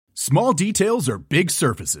Small details are big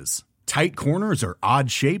surfaces. Tight corners are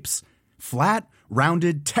odd shapes. Flat,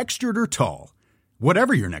 rounded, textured, or tall.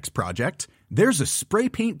 Whatever your next project, there's a spray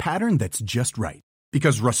paint pattern that's just right.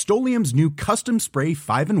 Because Rust-Oleum's new Custom Spray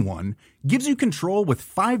 5-in-1 gives you control with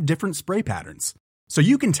 5 different spray patterns. So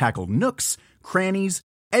you can tackle nooks, crannies,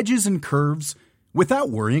 edges, and curves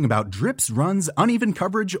without worrying about drips, runs, uneven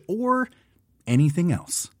coverage, or anything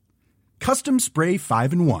else. Custom Spray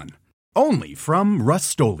 5-in-1. Only from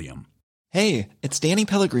Rust-Oleum. Hey, it's Danny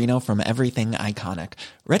Pellegrino from Everything Iconic.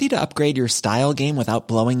 Ready to upgrade your style game without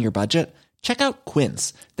blowing your budget? Check out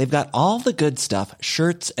Quince. They've got all the good stuff,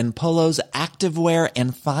 shirts and polos, activewear,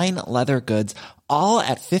 and fine leather goods, all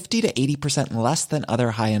at 50 to 80% less than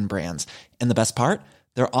other high-end brands. And the best part?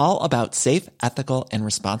 They're all about safe, ethical, and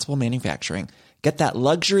responsible manufacturing. Get that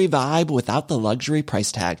luxury vibe without the luxury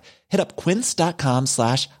price tag. Hit up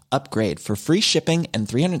quince.com/upgrade for free shipping and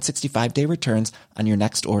 365-day returns on your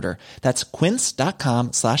next order. That's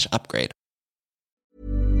quince.com/upgrade.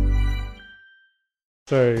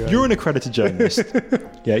 Sorry, you're an accredited journalist.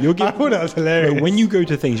 Yeah, you're given, I thought that was hilarious. When you go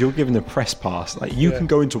to things, you're given a press pass. Like you can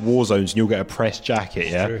go into war zones and you'll get a press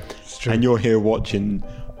jacket. It's true. And you're here watching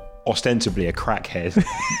ostensibly a crackhead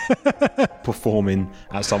performing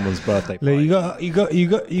at someone's birthday party. Look, you got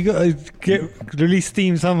to get release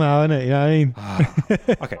steam somehow, innit? You know what I mean?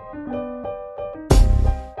 Okay.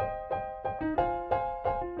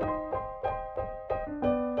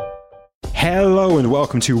 Hello and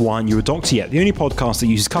welcome to Why Aren't You a Doctor Yet? The only podcast that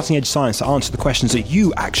uses cutting-edge science to answer the questions that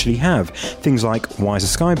you actually have. Things like, why is the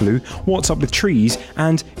sky blue? What's up with trees?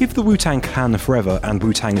 And if the Wu-Tang Clan are forever and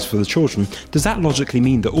Wu-Tang is for the children, does that logically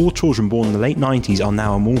mean that all children born in the late 90s are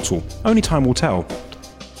now immortal? Only time will tell.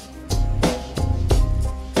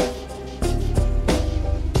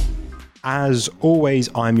 As always,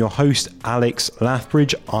 I'm your host, Alex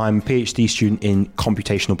Lathbridge. I'm a PhD student in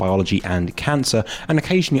computational biology and cancer, and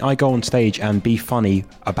occasionally I go on stage and be funny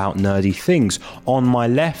about nerdy things. On my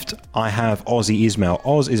left, I have Ozzy Ismail.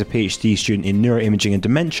 Oz is a PhD student in neuroimaging and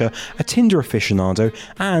dementia, a Tinder aficionado,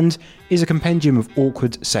 and is a compendium of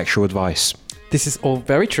awkward sexual advice. This is all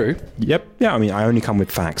very true. Yep. Yeah, I mean, I only come with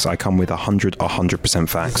facts. I come with 100%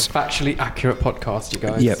 facts. It's a factually accurate podcast, you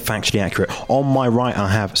guys. Yeah, factually accurate. On my right, I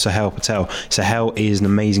have Sahel Patel. Sahel is an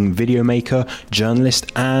amazing video maker,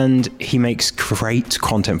 journalist, and he makes great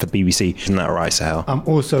content for the BBC. Isn't that right, Sahel? I'm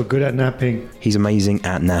also good at napping. He's amazing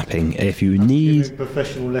at napping. If you need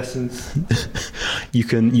professional lessons, you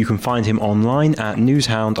can find him online at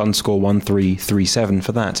newshound_1337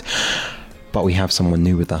 for that. But we have someone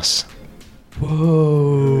new with us.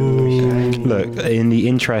 Whoa. Look, in the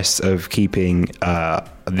interest of keeping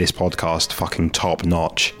this podcast fucking top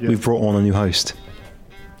notch, we've brought on a new host.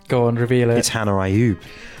 Go on, reveal it. It's Hannah Ayoub.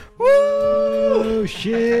 Woo!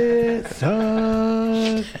 Shit,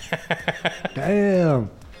 son.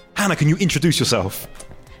 Damn. Hannah, can you introduce yourself?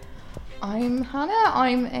 I'm Hannah.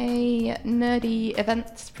 I'm a nerdy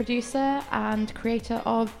events producer and creator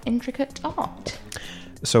of intricate art.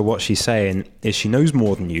 So what she's saying is she knows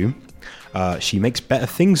more than you. She makes better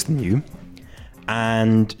things than you,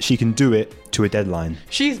 and she can do it to a deadline.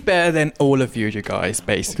 She's better than all of you guys,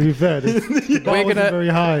 basically. To be fair, the bar wasn't very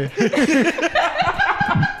high.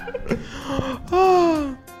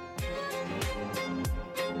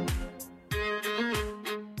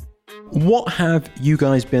 What have you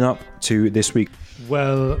guys been up to this week?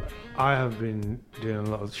 Well, I have been doing a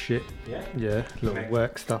lot of shit. Yeah, little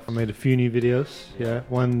work stuff. I made a few new videos. Yeah,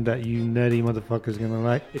 one that you nerdy motherfuckers gonna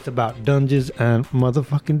like. It's about Dungeons and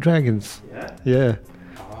motherfucking Dragons. Yeah.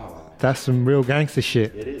 That's some real gangster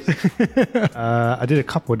shit. It is. I did a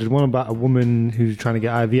couple. I did one about a woman who's trying to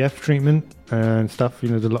get IVF treatment and stuff. You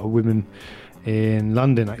know, there's a lot of women in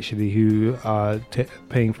London actually who are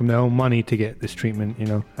paying from their own money to get this treatment. You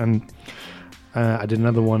know, and I did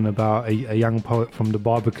another one about a young poet from the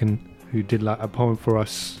Barbican who did like a poem for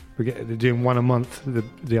us. They're doing one a month, the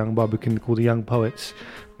Young Barbican, called the Young Poets.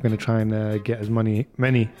 I'm going to try and get trying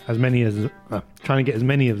to get as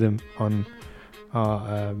many of them on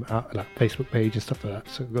our like Facebook page and stuff like that.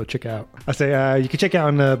 So go check it out. I say you can check it out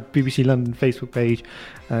on the BBC London Facebook page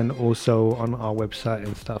and also on our website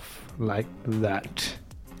and stuff like that.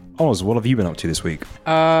 Oz, what have you been up to this week?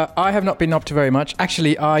 I have not been up to very much.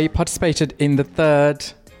 Actually, I participated in the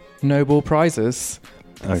 3rd Nobel Prizes,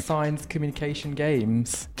 Science Communication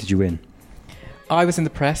Games. Did you win? I was in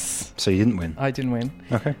the press. So you didn't win? I didn't win.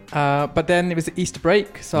 Okay. But then it was the Easter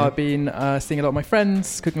break, so I've been seeing a lot of my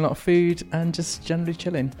friends, cooking a lot of food, and just generally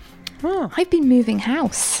chilling. I've been moving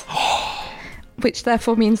house. Which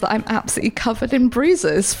therefore means that I'm absolutely covered in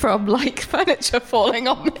bruises from like furniture falling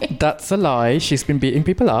on me. That's a lie. She's been beating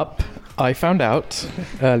people up. I found out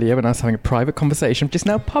earlier when I was having a private conversation, which is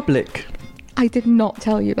now public. I did not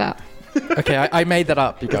tell you that. Okay, I made that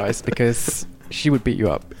up, you guys, because she would beat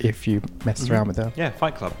you up if you messed around with her. Yeah,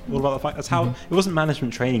 Fight Club. All about the fight. That's how. It wasn't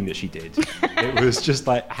management training that she did. It was just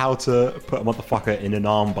like how to put a motherfucker in an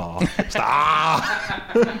armbar. It's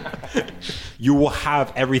like, you will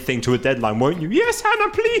have everything to a deadline, won't you? Yes,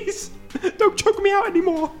 Hannah, please. Don't choke me out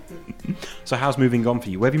anymore. So how's moving on for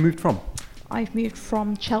you? Where have you moved from? I've moved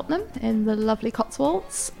from Cheltenham in the lovely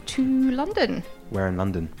Cotswolds to London, Where in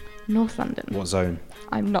London? North London. What zone?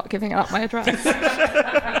 I'm not giving out my address.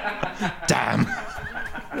 Damn.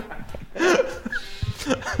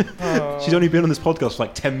 She's only been on this podcast for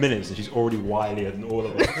like 10 minutes and she's already wilier than all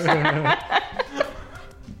of us.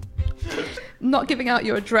 Not giving out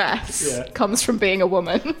your address comes from being a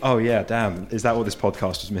woman. Oh yeah, damn. Is that what this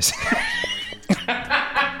podcast was missing?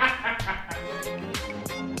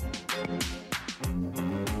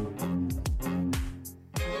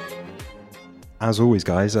 As always,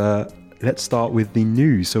 guys, let's start with the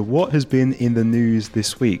news. So what has been in the news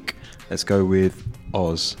this week? Let's go with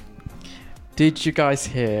Oz. Did you guys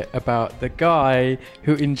hear about the guy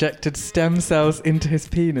who injected stem cells into his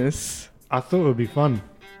penis? I thought it would be fun.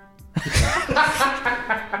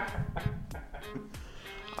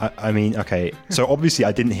 I mean, okay. So obviously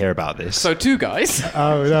I didn't hear about this. So 2 guys.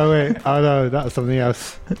 Oh, no, wait. Oh, no, that was something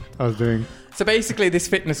else I was doing. So basically this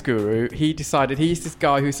fitness guru, he decided he's this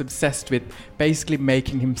guy who's obsessed with basically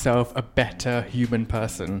making himself a better human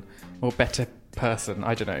person. Or better person,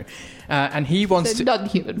 I don't know. And he wants to...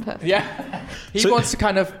 non-human person. Yeah. He wants to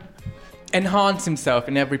kind of enhance himself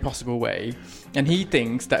in every possible way. And he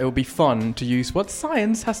thinks that it will be fun to use what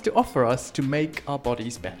science has to offer us to make our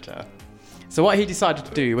bodies better. So what he decided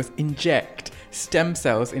to do was inject stem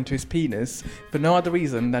cells into his penis for no other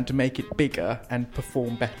reason than to make it bigger and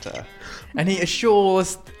perform better. And he's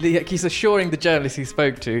assuring the journalist he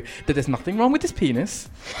spoke to that there's nothing wrong with his penis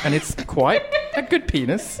and it's quite a good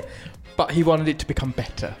penis, but he wanted it to become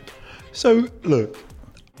better. So, look,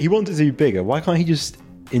 he wanted to be bigger. Why can't he just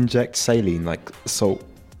inject saline, like salt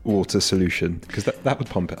water solution? Because that would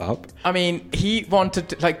pump it up. I mean, he wanted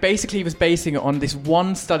to, basically he was basing it on this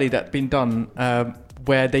one study that'd been done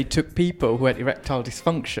where they took people who had erectile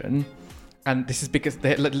dysfunction, and this is because they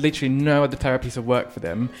had literally no other therapies that worked for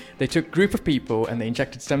them. They took a group of people and they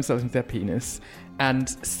injected stem cells into their penis, and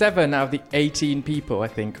 7 out of the 18 people, I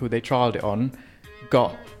think, who they trialed it on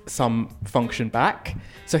got some function back.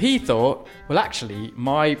 So he thought, well, actually,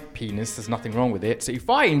 my penis, there's nothing wrong with it. So if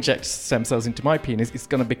I inject stem cells into my penis, it's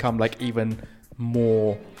going to become even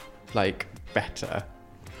more better.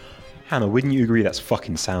 Hannah, wouldn't you agree that's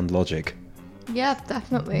fucking sound logic? Yeah,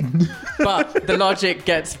 definitely. But the logic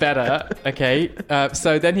gets better, okay?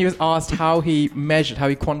 So then he was asked how he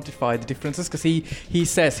quantified the differences, because he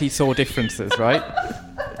says he saw differences, right?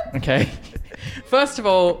 Okay. First of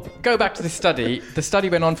all, go back to the study. The study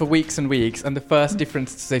went on for weeks and weeks, and the first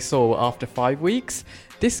differences they saw were after 5 weeks.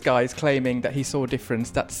 This guy is claiming that he saw a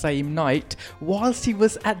difference that same night whilst he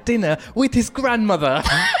was at dinner with his grandmother.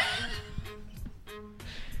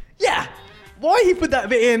 Yeah! Why he put that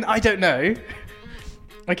bit in, I don't know.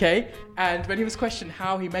 Okay, and when he was questioned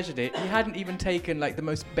how he measured it, he hadn't even taken the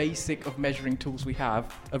most basic of measuring tools we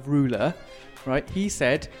have, a ruler, right? He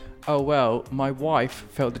said, oh, well, my wife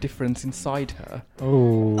felt the difference inside her.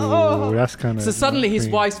 Oh, that's kind of... So suddenly his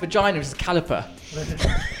wife's vagina is a caliper.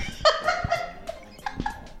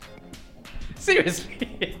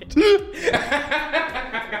 Seriously.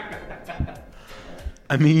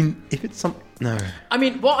 I mean, if it's no. I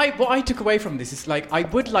mean, what I took away from this is I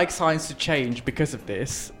would like science to change because of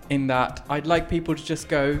this, in that I'd like people to just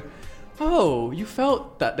go, oh, you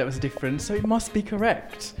felt that there was a difference, so it must be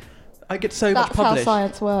correct. I get so much published. That's how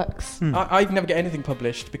science works. I never get anything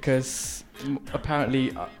published because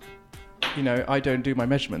apparently, I don't do my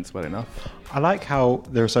measurements well enough. I like how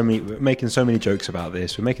we're making so many jokes about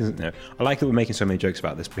this. I like that we're making so many jokes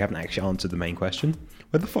about this, but we haven't actually answered the main question.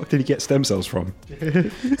 Where the fuck did he get stem cells from?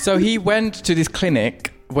 So he went to this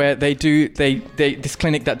clinic where they this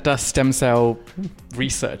clinic that does stem cell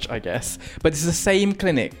research, I guess. But it's the same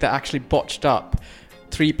clinic that actually botched up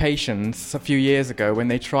 3 patients a few years ago when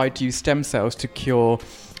they tried to use stem cells to cure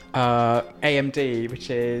AMD, which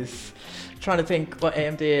is... trying to think what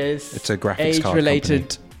AMD is. It's a graphics card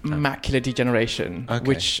age-related macular degeneration,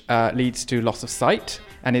 which leads to loss of sight,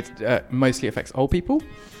 and it mostly affects old people.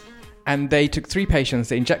 And they took 3 patients,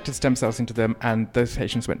 they injected stem cells into them, and those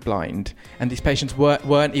patients went blind. And these patients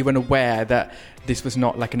weren't even aware that this was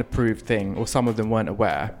not an approved thing, or some of them weren't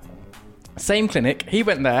aware. Same clinic, he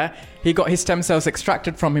went there, he got his stem cells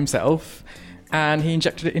extracted from himself, and he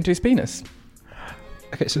injected it into his penis.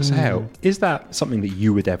 Okay, so Sahel, is that something that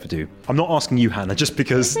you would ever do? I'm not asking you, Hannah, just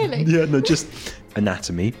because. Really? Yeah, no, just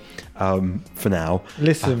anatomy. For now.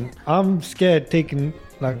 Listen, I'm scared taking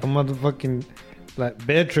like a motherfucking like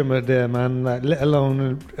bear trimmer there, man. Like, let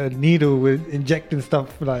alone a needle with injecting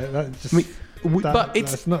stuff like that. Just, but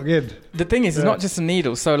that's not good. The thing is, it's not just a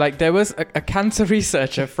needle. So, like, there was a cancer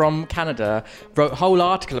researcher from Canada wrote a whole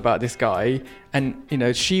article about this guy, and you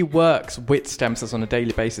know, she works with stem cells on a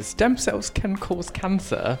daily basis. Stem cells can cause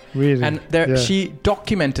cancer, Really? and she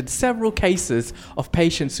documented several cases of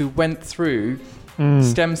patients who went through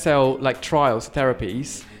stem cell like trials,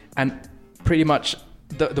 therapies, and pretty much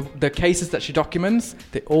the cases that she documents,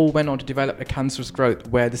 they all went on to develop a cancerous growth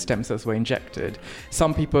where the stem cells were injected.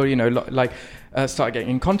 Some people, you know, started getting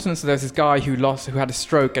incontinence. So there's this guy who had a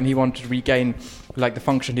stroke, and he wanted to regain like the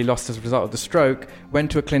function he lost as a result of the stroke.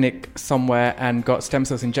 Went to a clinic somewhere and got stem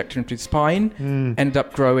cells injected into his spine. Ended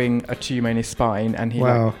up growing a tumor in his spine, and he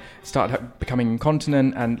like, started becoming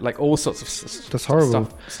incontinent, and like all sorts of That's horrible.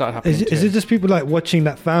 stuff started happening. Is it just people like watching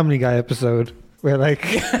that Family Guy episode? Where like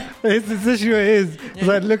it's essentially what it is. It's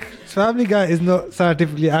like, look, Family Guy is not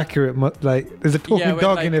scientifically accurate. Like, there's a talking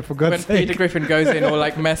dog in it, for God's sake. When Peter Griffin goes in all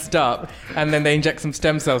like messed up, and then they inject some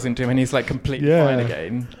stem cells into him, and he's like completely fine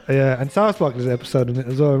again. Yeah, and South Park, there's an episode in it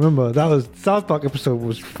as well. Remember, that was South Park episode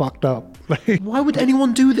was fucked up. Why would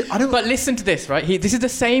anyone do that? But listen to this, right? This is the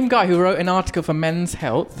same guy who wrote an article for Men's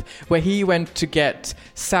Health where he went to get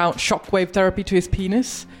shockwave therapy to his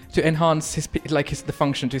penis to enhance the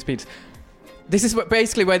function to his penis. This is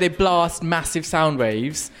basically where they blast massive sound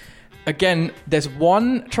waves. Again, there's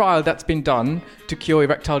one trial that's been done to cure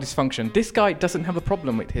erectile dysfunction. This guy doesn't have a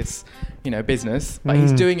problem with his, business, but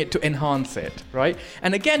he's doing it to enhance it, right?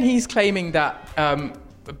 And again, he's claiming that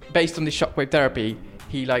based on this shockwave therapy,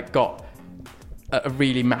 he got a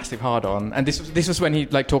really massive hard-on. And this was when he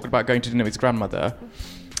talked about going to dinner with his grandmother.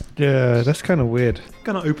 Yeah, that's kind of weird.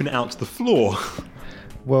 Gonna open it out to the floor.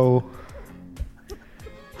 Well.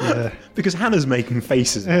 Yeah. Because Hannah's making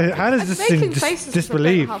faces. Hannah's just making in faces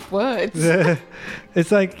disbelief. Have words.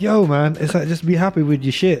 It's like, yo, man. It's like, just be happy with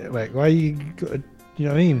your shit. Like, why you know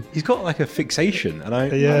what I mean? He's got like a fixation,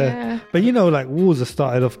 and But like wars are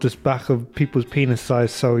started off just back of people's penis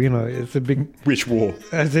size. So it's a big. Which war?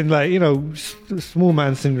 As in, small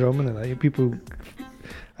man syndrome, and like people.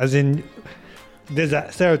 As in, there's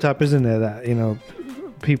that stereotype, isn't there? That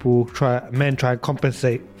men try to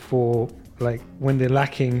compensate for. Like when they're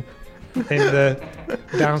lacking in the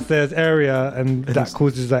downstairs area, and that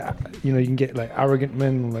causes you can get arrogant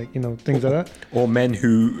men, things like that, or men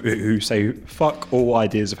who say fuck all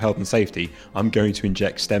ideas of health and safety. I'm going to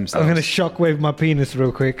inject stem cells. I'm going to shockwave my penis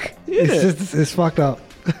real quick. Yeah. It's fucked up.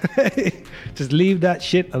 Just leave that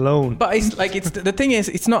shit alone. But the thing is,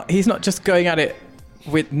 he's not just going at it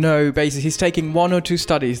with no basis. He's taking one or two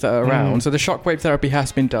studies that are around. So the shockwave therapy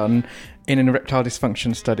has been done in an erectile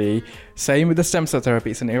dysfunction study. Same with the stem cell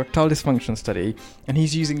therapy. It's an erectile dysfunction study. And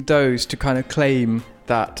he's using those to kind of claim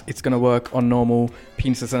that it's going to work on normal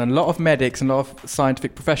penises. And a lot of medics and a lot of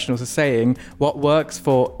scientific professionals are saying what works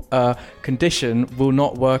for a condition will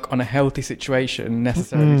not work on a healthy situation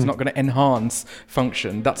necessarily. It's not going to enhance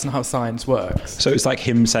function. That's not how science works. So it's like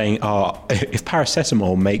him saying, if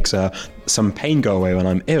paracetamol makes some pain go away when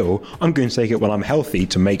I'm ill, I'm going to take it when I'm healthy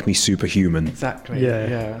to make me superhuman. Exactly.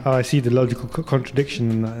 Yeah. Oh, I see the logical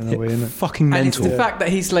contradiction in that in a way, isn't it? Fucking mental. And it's the fact that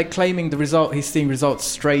he's claiming the result, he's seeing results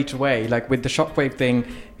straight away. Like with the shockwave thing,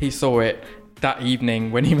 he saw it that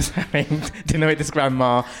evening when he was having dinner with his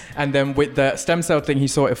grandma, and then with the stem cell thing, he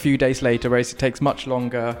saw it a few days later, whereas it takes much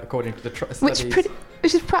longer, according to the studies.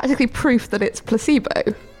 Which is practically proof that it's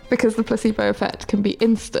placebo, because the placebo effect can be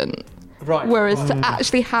instant. Right. Whereas to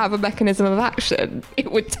actually have a mechanism of action,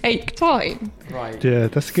 it would take time. Right. Yeah,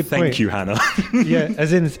 that's a good point. Thank you, Hannah. Yeah,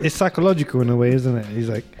 as in it's psychological in a way, isn't it? He's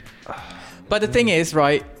like. But the thing is,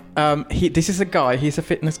 right? This is a guy. He's a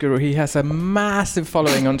fitness guru. He has a massive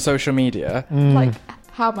following on social media. Like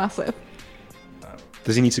how massive?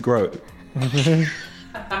 Does he need to grow it?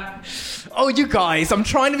 Oh, you guys! I'm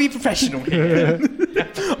trying to be professional here.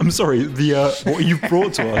 I'm sorry. What you've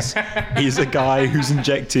brought to us is a guy who's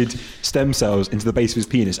injected stem cells into the base of his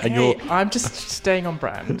penis, and I'm just staying on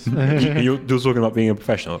brand. you're talking about being a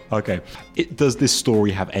professional. Okay. Does this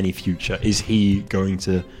story have any future? Is he going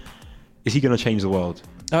to change the world?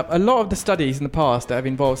 A lot of the studies in the past that have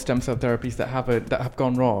involved stem cell therapies that have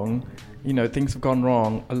gone wrong, things have gone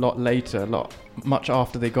wrong a lot later, much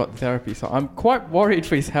after they got the therapy. So I'm quite worried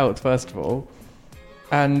for his health, first of all.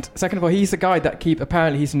 And second of all, he's a guy that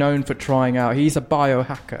apparently he's known for trying out. He's a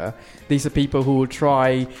biohacker. These are people who will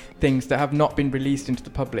try things that have not been released into the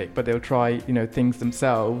public, but they'll try, things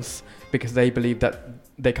themselves because they believe that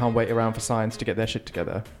they can't wait around for science to get their shit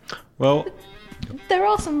together. Well, There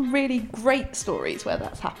are some really great stories where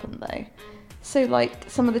that's happened, though. So, like,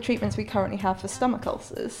 some of the treatments we currently have for stomach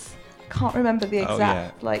ulcers, I can't remember the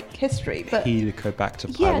exact like history, but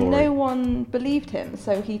Helicobacter pylori. yeah, no one believed him,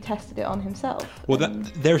 so he tested it on himself. Well,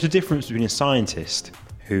 there's a difference between a scientist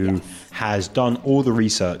who has done all the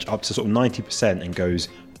research up to sort of 90% and goes,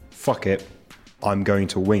 fuck it, I'm going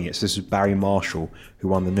to wing it. So this is Barry Marshall, who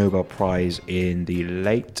won the Nobel Prize in the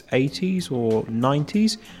late 80s or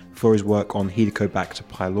 90s for his work on Helicobacter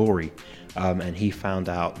pylori. And he found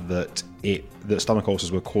out that stomach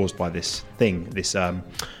ulcers were caused by this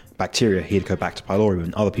bacteria, Helicobacter pylori,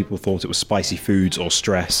 when other people thought it was spicy foods or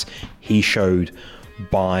stress. He showed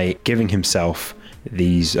by giving himself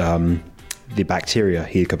these the bacteria,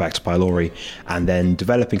 Helicobacter pylori, and then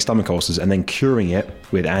developing stomach ulcers and then curing it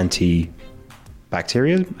with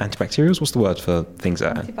antibacterials, what's the word for things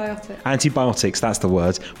that antibiotics, that's the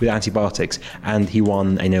word, with antibiotics, and he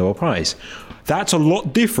won a Nobel Prize. That's a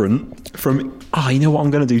lot different from you know what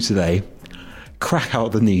I'm going to do today? Crack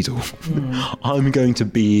out the needle. I'm going to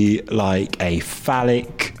be like a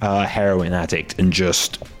phallic heroin addict and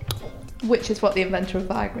just... Which is what the inventor of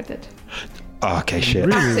Viagra did. Okay, shit.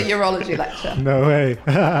 That's a urology lecture. No way.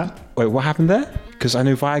 Wait, what happened there? Because I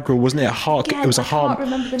know Viagra, wasn't it a heart? Yeah, it was a heart. I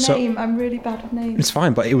can't remember the name. I'm really bad with names. It's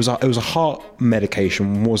fine, but it was a heart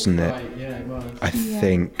medication, wasn't it? Right, yeah, it was. I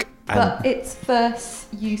think. But its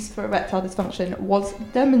first use for erectile dysfunction was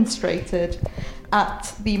demonstrated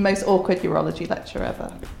at the most awkward urology lecture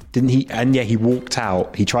ever. Didn't he? And yeah, he walked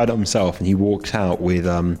out. He tried it himself, and he walked out with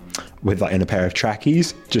like in a pair of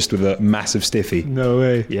trackies, just with a massive stiffy. No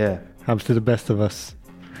way. Yeah. Happens to the best of us.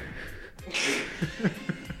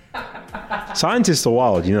 Scientists are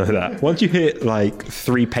wild, you know that. Once you hit like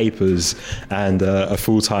 3 papers and a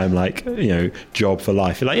full-time job for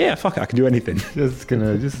life, you're like, yeah, fuck it, I can do anything. Just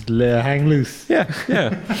let her hang loose. Yeah.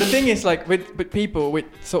 The thing is, like, with people, with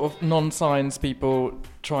sort of non-science people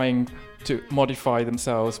trying to modify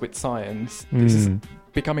themselves with science, this is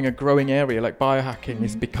becoming a growing area. Like, biohacking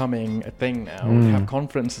is becoming a thing now. We have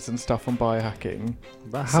conferences and stuff on biohacking.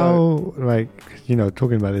 But how,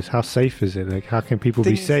 talking about this, how safe is it? Like, how can people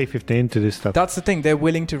be safe if they're into this stuff? That's the thing. They're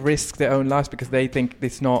willing to risk their own lives because they think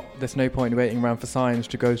there's no point waiting around for science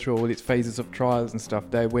to go through all its phases of trials and stuff.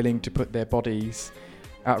 They're willing to put their bodies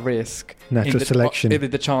at risk. Natural selection.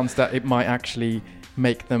 The chance that it might actually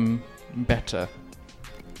make them better.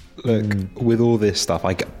 Look, with all this stuff,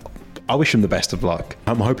 I wish them the best of luck.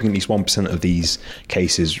 I'm hoping at least 1% of these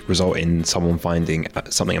cases result in someone finding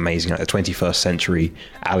something amazing, like the 21st century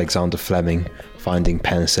Alexander Fleming finding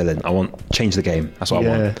penicillin. I want change the game. That's what I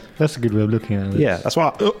want. Yeah, that's a good way of looking at it. Yeah, that's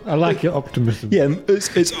why I like your optimism. Yeah,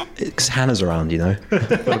 it's Hannah's around, you know.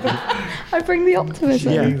 I bring the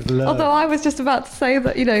optimism. Yeah. Although I was just about to say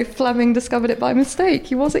that, Fleming discovered it by mistake.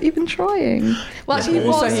 He wasn't even trying. Well, actually, he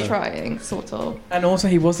was trying, sort of. And also,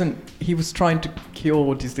 he was trying to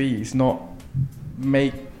cure disease, not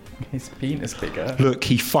make his penis bigger. Look,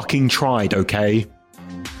 he fucking tried, okay?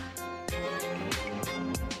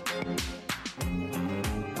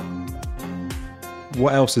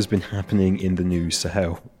 What else has been happening in the news,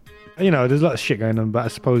 Sahel? There's a lot of shit going on, but I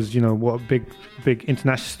suppose, what a big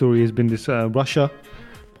international story has been this Russia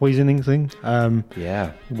poisoning thing.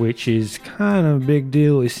 Yeah. Which is kind of a big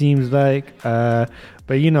deal, it seems like. But,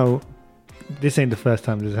 this ain't the first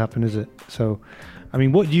time this has happened, is it? So,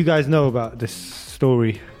 what do you guys know about this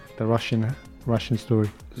story, the Russian story?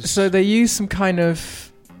 So they used some kind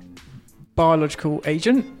of biological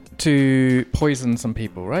agent to poison some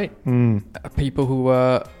people, right? People who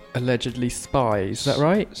were allegedly spies, is that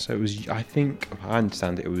right? So it was, I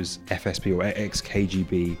understand it was FSB or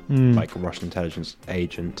ex-KGB, like a Russian intelligence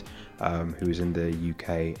agent who was in the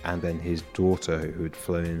UK, and then his daughter who had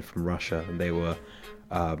flown in from Russia, and they were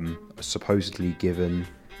supposedly given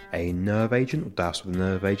a nerve agent, or doused with a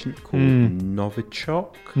nerve agent called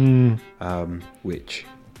Novichok, which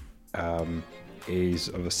is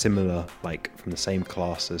of a similar, from the same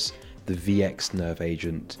class as the VX nerve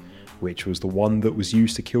agent, which was the one that was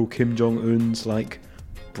used to kill Kim Jong-un's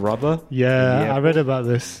brother. Yeah, I read about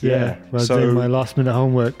this. Yeah, I was doing my last minute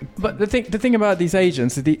homework. But the thing about these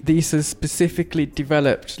agents, these are specifically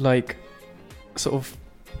developed sort of,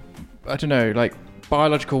 I don't know,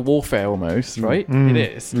 biological warfare almost, right? It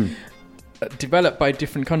is developed by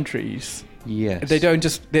different countries. Yes.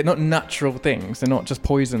 They're not natural things. They're not just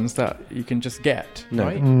poisons that you can just get, no.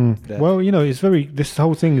 Right? Well, this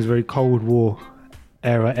whole thing is very Cold War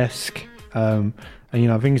era-esque. And,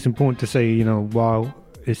 I think it's important to say, while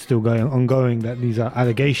it's still ongoing, that these are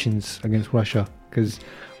allegations against Russia. Because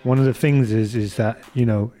one of the things is that, you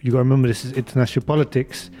know, you got to remember this is international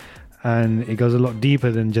politics, and it goes a lot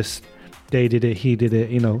deeper than just they did it, he did it.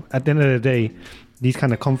 You know, at the end of the day, these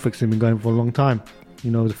kind of conflicts have been going for a long time.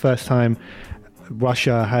 You know, the first time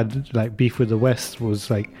Russia had like beef with the West was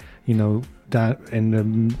like, you know, that in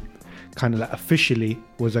the kind of like officially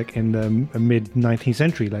was like in the mid 19th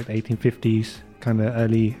century, like 1850s, kind of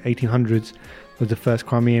early 1800s was the first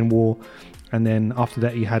Crimean War. And then after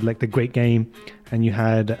that you had like the Great Game, and you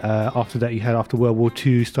had after World War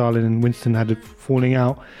II, Stalin and Winston had a falling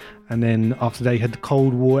out, and then after that you had the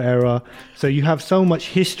Cold War era. So you have so much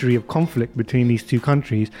history of conflict between these two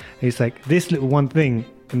countries. It's like this little one thing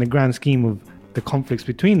in the grand scheme of the conflicts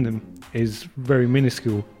between them is very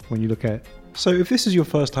minuscule when you look at it. So if this is your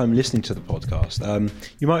first time listening to the podcast,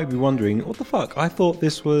 you might be wondering, what the fuck? I thought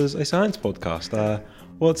this was a science podcast.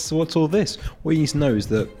 What's all this? What you need to know is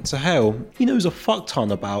that Sahel, he knows a fuck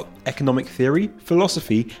ton about economic theory,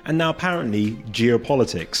 philosophy, and now apparently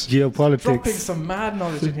geopolitics. Dropping some mad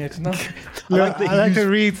knowledge in here tonight. I like to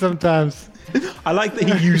read sometimes. I like that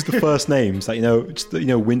he used the first names, like,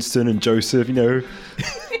 Winston and Joseph,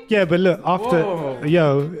 Yeah, but look,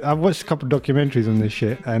 I've watched a couple of documentaries on this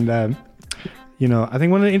shit, and I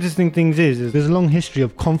think one of the interesting things is there's a long history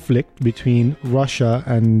of conflict between Russia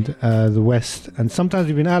and the West, and sometimes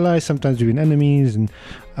we've been allies, sometimes we've been enemies, and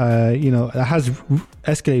it has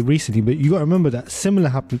escalated recently. But you got to remember that similar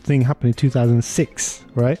thing happened in 2006,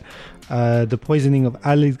 right? The poisoning of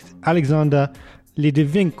Alexander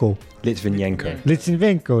Litvinenko,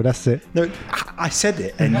 that's it. No, I said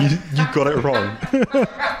it and you got it wrong.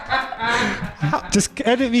 Just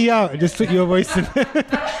edit me out and just put your voice in.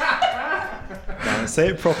 Say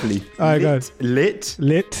it properly. All right, go.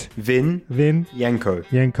 Litvinenko.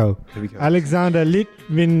 Yanko. Here we go. Alexander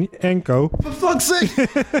Litvinenko. For fuck's sake!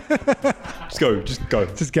 Just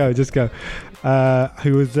go.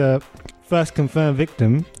 Who was the first confirmed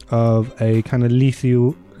victim of a kind of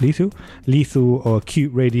lethal or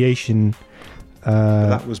acute radiation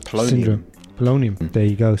that was polonium. Syndrome. Polonium. There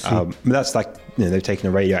you go. See. That's like, they've taken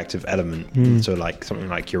a radioactive element, so like something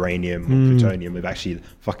like uranium or plutonium, they've actually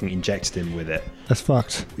fucking injected him with it. That's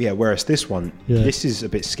fucked. Yeah, whereas this one, this is a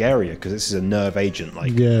bit scarier because this is a nerve agent,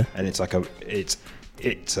 and it's like it's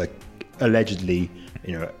allegedly,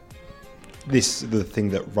 the thing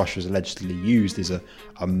that Russia's allegedly used is a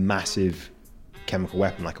massive chemical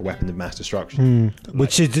weapon, like a weapon of mass destruction.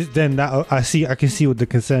 Which is then that I can see what the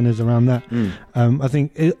concern is around that. I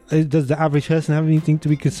think does the average person have anything to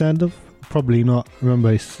be concerned of? Probably not.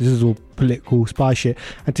 Remember, this is all political spy shit.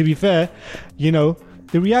 And to be fair, the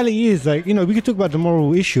reality is, like, we could talk about the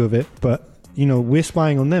moral issue of it, but we're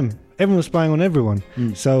spying on them. Everyone's spying on everyone.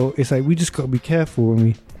 So it's like we just got to be careful when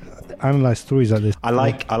we analyze stories like this. I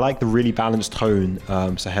like the really balanced tone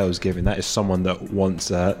Sahel's giving. That is someone that wants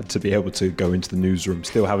to be able to go into the newsroom,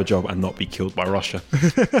 still have a job, and not be killed by Russia.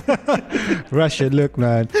 Russia, look,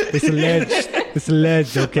 man, it's alleged. It's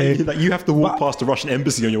alleged, okay? Like you have to walk past the Russian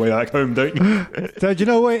embassy on your way back home, don't you? So do you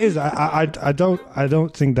know what it is? I don't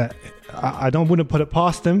think that I wouldn't put it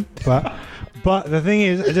past them, but the thing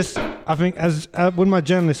is, I think as with my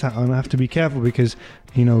journalist hat on, I have to be careful because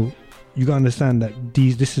you got to understand that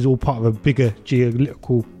this is all part of a bigger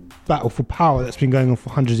geopolitical battle for power that's been going on for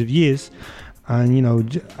hundreds of years.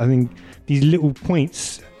 And, I think these little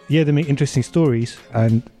points, they make interesting stories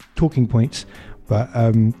and talking points, but,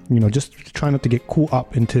 just try not to get caught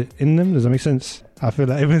up in them. Does that make sense? I feel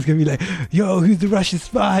like everyone's going to be like, yo, who's the Russian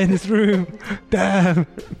spy in this room? Damn.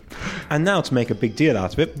 And now to make a big deal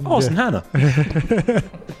out of it, Arsene Hannah.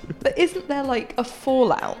 But isn't there like a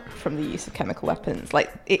fallout from the use of chemical weapons?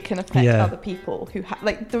 Like it can affect other people who have,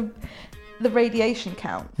 like the radiation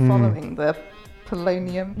count following the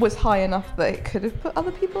polonium was high enough that it could have put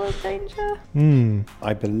other people in danger?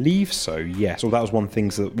 I believe so, yes. Well, that was one of the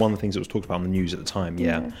things that was talked about on the news at the time,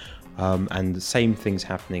 and the same thing's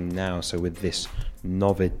happening now. So with this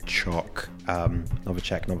Novichok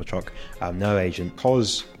nerve agent,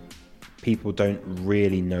 because people don't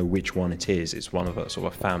really know which one it is. It's one of a sort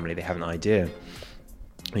of a family. They have an idea.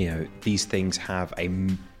 These things have a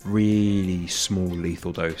really small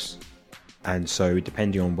lethal dose, and so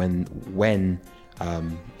depending on when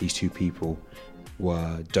these two people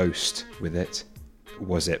were dosed with it,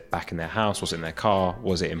 was it back in their house? Was it in their car?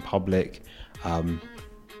 Was it in public? All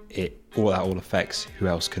affects who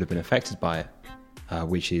else could have been affected by it,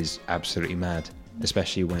 which is absolutely mad.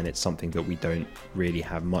 Especially when it's something that we don't really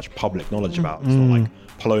have much public knowledge about. It's not like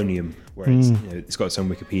polonium, where it's got its own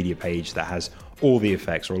Wikipedia page that has all the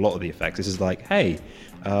effects or a lot of the effects. This is like, hey,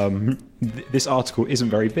 this article isn't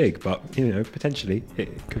very big, but potentially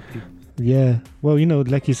it could be. Yeah. Well,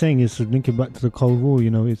 like you're saying, it's linking back to the Cold War.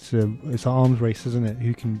 It's an arms race, isn't it?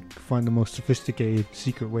 Who can find the most sophisticated,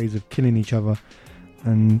 secret ways of killing each other.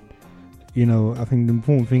 And, I think the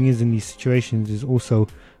important thing is in these situations is also,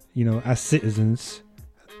 as citizens,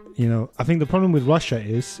 I think the problem with Russia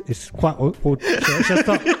is it's quite. I'm going to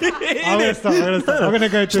stop. I'm going to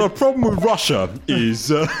go to. So the problem with Russia is.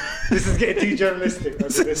 This is getting too journalistic.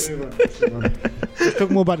 Let's move on. Let's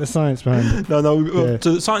talk more about the science behind it. No. Yeah.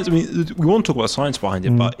 So the science. I mean, we want to talk about the science behind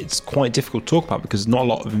it, but it's quite difficult to talk about because not a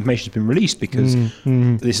lot of information has been released because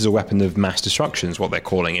this is a weapon of mass destruction, is what they're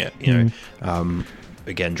calling it.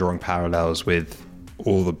 Again, drawing parallels with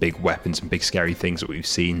all the big weapons and big scary things that we've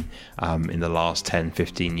seen in the last 10,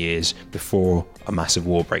 15 years before a massive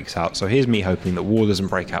war breaks out. So here's me hoping that war doesn't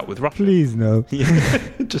break out with Russia. Please, no.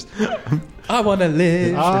 Just, I want to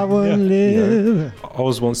live. I want to live.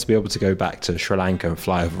 Oz wants to be able to go back to Sri Lanka and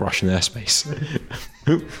fly over Russian airspace.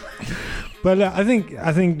 But I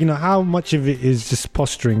think how much of it is just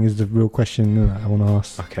posturing is the real question that I want to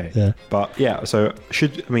ask. Okay. Yeah. But yeah, so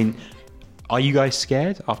are you guys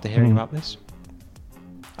scared after hearing about this?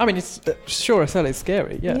 I mean, it's sure as hell it's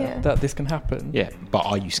scary, that this can happen. Yeah, but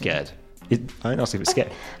are you scared? I don't ask if it's scary.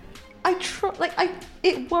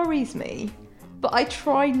 It worries me, but I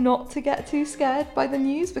try not to get too scared by the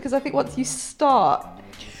news because I think once you start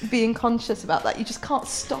being conscious about that, you just can't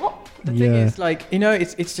stop. The thing is,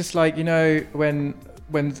 it's just like, when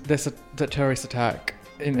there's a terrorist attack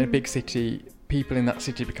in a big city, people in that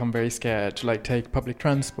city become very scared to take public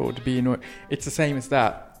transport, it's the same as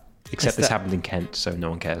that. Except this happened in Kent, so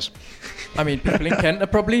no one cares. I mean, people in Kent are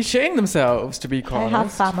probably shitting themselves, to be quite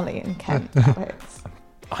honest. I have family in Kent, Alex.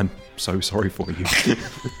 I'm so sorry for you.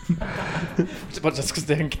 But just because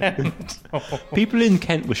they're in Kent. People in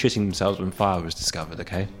Kent were shitting themselves when fire was discovered,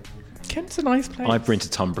 okay? Kent's a nice place. I've been to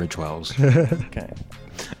Tunbridge Wells. Okay.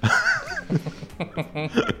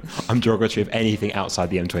 I'm geography of anything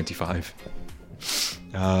outside the M25.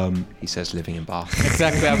 He says living in Bath.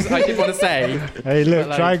 Exactly. I did want to say. Hey,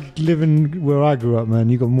 look, try living where I grew up, man.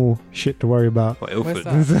 You got more shit to worry about. What, Ilford?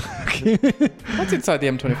 Where's that? That's inside the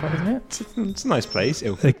M25, isn't it? It's a nice place,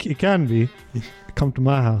 Ilford. It can be. Come to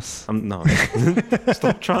my house. No.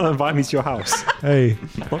 Stop trying to invite me to your house. Hey.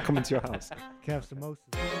 I'm not coming to your house. Can have samosas.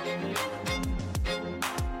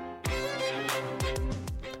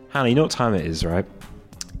 Hannah, you know what time it is, right?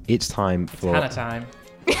 It's time for... Hannah time.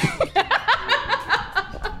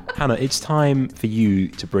 Hannah, it's time for you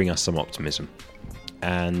to bring us some optimism.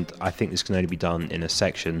 And I think this can only be done in a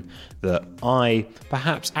section that I,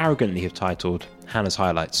 perhaps arrogantly, have titled Hannah's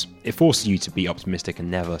Highlights. It forces you to be optimistic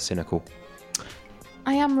and never cynical.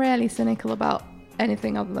 I am rarely cynical about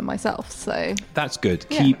anything other than myself, so... That's good.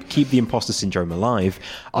 Yeah. Keep the imposter syndrome alive.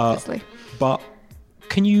 Obviously. But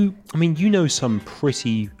can you... you know some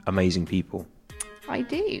pretty amazing people. I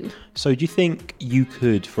do. So do you think you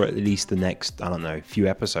could, for at least the next, few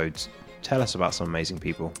episodes, tell us about some amazing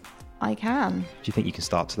people? I can. Do you think you can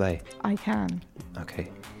start today? I can. Okay.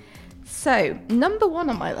 So, number one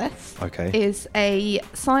on my list is a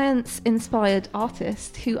science-inspired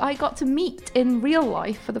artist who I got to meet in real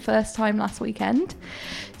life for the first time last weekend.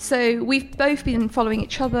 So, we've both been following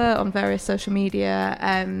each other on various social media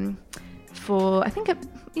for, I think,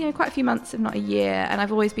 quite a few months, if not a year, and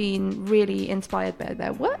I've always been really inspired by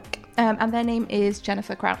their work. And their name is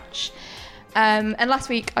Jennifer Crouch. And last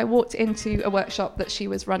week I walked into a workshop that she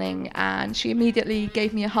was running and she immediately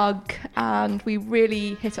gave me a hug and we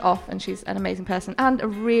really hit it off, and she's an amazing person and a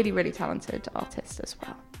really, really talented artist as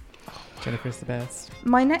well. Jennifer's the best.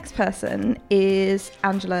 My next person is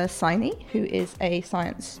Angela Saini, who is a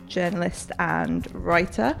science journalist and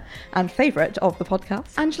writer and favourite of the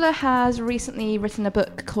podcast. Angela has recently written a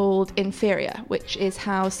book called Inferior, which is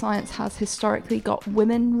how science has historically got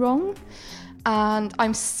women wrong. And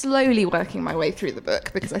I'm slowly working my way through the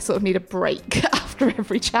book because I sort of need a break after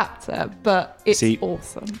every chapter, but it's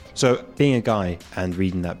awesome. So being a guy and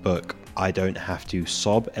reading that book, I don't have to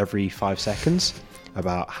sob every 5 seconds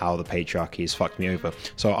about how the patriarchy has fucked me over.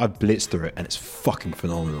 So I've blitzed through it and it's fucking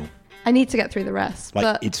phenomenal. I need to get through the rest.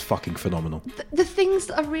 But it's fucking phenomenal. The things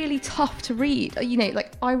that are really tough to read,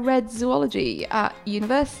 I read zoology at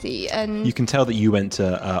university and... You can tell that you went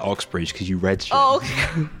to Oxbridge because you read shit. Oh,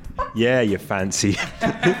 yeah, you're fancy.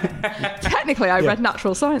 Technically, I read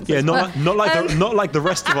natural science. Yeah, not like the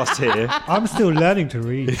rest of us here. I'm still learning to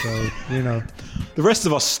read, so, The rest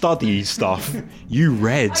of us study stuff. You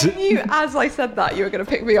read. I knew as I said that you were going to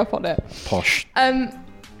pick me up on it. Posh.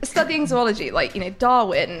 Studying zoology,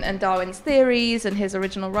 Darwin and Darwin's theories and his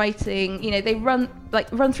original writing, they run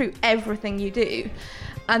through everything you do.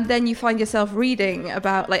 And then you find yourself reading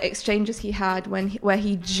about like exchanges he had where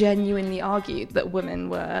he genuinely argued that women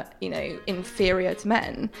were, inferior to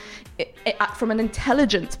men from an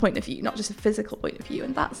intelligence point of view, not just a physical point of view.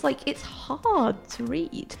 And that's like, it's hard to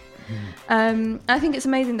read. I think it's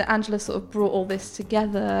amazing that Angela sort of brought all this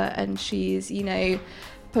together, and she's,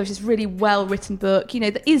 published this really well-written book.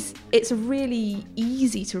 It's a really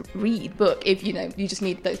easy to read book if, you just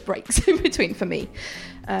need those breaks in between for me.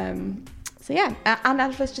 So yeah, and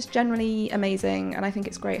Angela's just generally amazing, and I think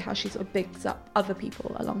it's great how she sort of bigs up other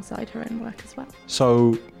people alongside her own work as well.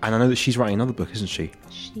 So, and I know that she's writing another book, isn't she?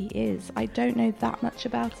 She is. I don't know that much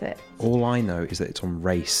about it. All I know is that it's on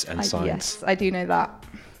race and science. Yes, I do know that.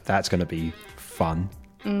 That's going to be fun.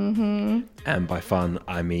 Mm-hmm. And by fun,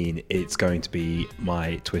 I mean it's going to be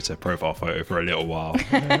my Twitter profile photo for a little while.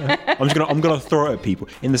 I'm gonna throw it at people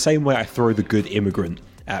in the same way I throw the good immigrant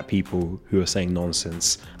at people who are saying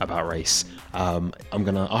nonsense about race. I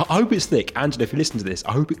hope it's thick. Angela, if you listen to this,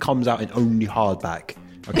 I hope it comes out in only hardback.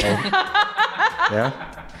 Okay.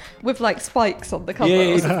 Yeah. With like spikes on the cover.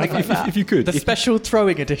 Yeah, or something like that. If you could, the special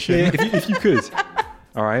throwing edition. Yeah, if you could.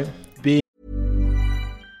 All right.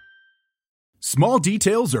 Small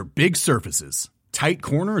details are big surfaces. Tight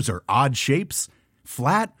corners are odd shapes.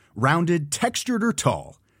 Flat, rounded, textured, or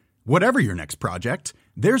tall. Whatever your next project,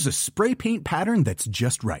 there's a spray paint pattern that's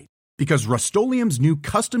just right. Because Rust-Oleum's new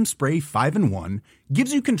Custom Spray 5-in-1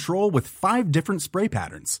 gives you control with 5 different spray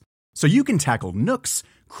patterns. So you can tackle nooks,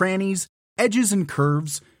 crannies, edges, and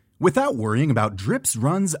curves without worrying about drips,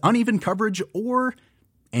 runs, uneven coverage, or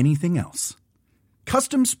anything else.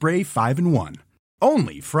 Custom Spray 5-in-1.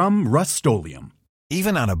 Only from Rust-Oleum.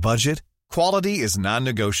 Even on a budget, quality is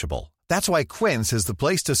non-negotiable. That's why Quince is the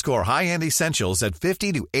place to score high-end essentials at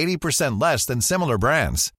 50 to 80% less than similar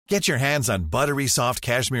brands. Get your hands on buttery soft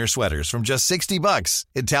cashmere sweaters from just $60,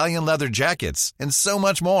 Italian leather jackets, and so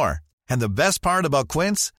much more. And the best part about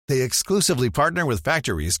Quince, they exclusively partner with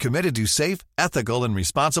factories committed to safe, ethical, and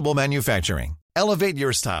responsible manufacturing. Elevate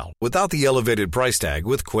your style without the elevated price tag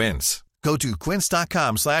with Quince. Go to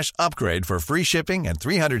quince.com/upgrade for free shipping and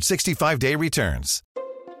 365-day returns.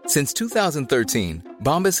 Since 2013,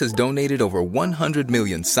 Bombas has donated over 100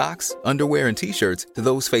 million socks, underwear, and T-shirts to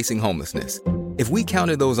those facing homelessness. If we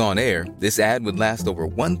counted those on air, this ad would last over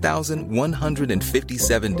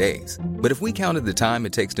 1,157 days. But if we counted the time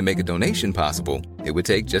it takes to make a donation possible, it would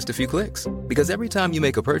take just a few clicks. Because every time you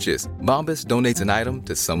make a purchase, Bombas donates an item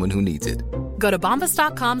to someone who needs it. Go to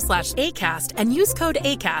bombas.com/ACAST and use code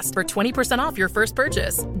ACAST for 20% off your first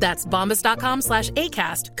purchase. That's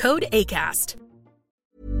bombas.com/ACAST, code ACAST.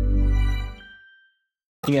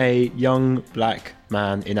 A young black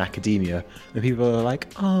man in academia, and people are like,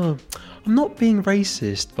 oh, I'm not being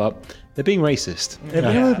racist, but they're being racist.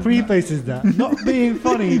 Everyone prefaces that. Not being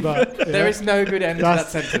funny, but... There is no good end to that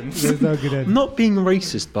sentence. There's no good end. I'm not being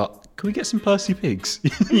racist, but can we get some Percy Pigs?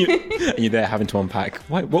 And you're there having to unpack,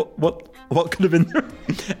 what could have been there?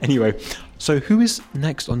 Anyway, so who is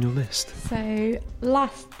next on your list? So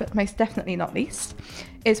last, but most definitely not least,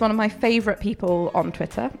 is one of my favourite people on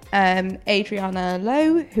Twitter, Adriana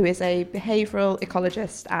Lowe, who is a behavioural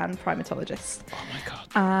ecologist and primatologist. Oh my God.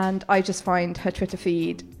 And I just find her Twitter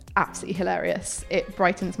feed absolutely hilarious. It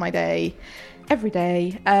brightens my day every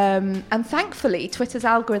day. And thankfully, Twitter's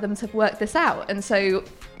algorithms have worked this out. And so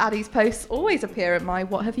Addie's posts always appear in my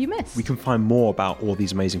What Have You Missed? We can find more about all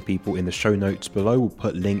these amazing people in the show notes below. We'll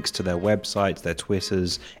put links to their websites, their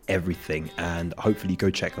Twitters, everything. And hopefully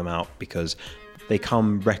go check them out because they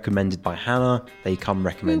come recommended by Hannah. They come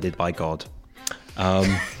recommended by God.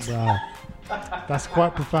 Wow. That's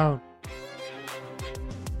quite profound.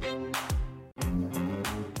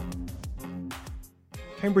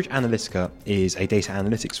 Cambridge Analytica is a data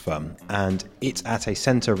analytics firm, and it's at a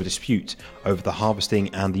centre of a dispute over the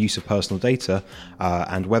harvesting and the use of personal data,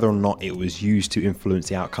 and whether or not it was used to influence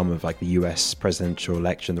the outcome of like the US presidential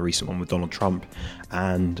election, the recent one with Donald Trump,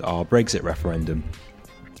 and our Brexit referendum.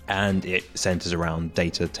 And it centres around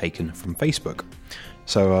data taken from Facebook.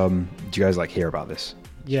 So, do you guys hear about this?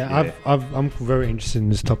 Yeah. I'm very interested in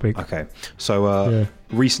this topic. Okay, so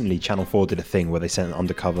recently Channel 4 did a thing where they sent an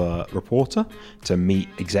undercover reporter to meet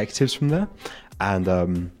executives from there,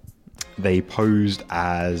 and they posed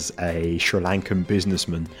as a Sri Lankan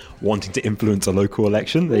businessman wanting to influence a local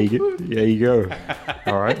election. There you go.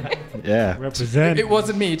 All right, yeah. Represent. It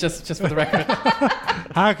wasn't me, just for the record.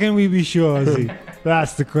 How can we be sure, Ozzy?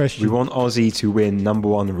 That's the question. We want Ozzy to win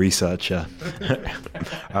 #1 researcher.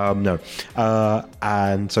 No.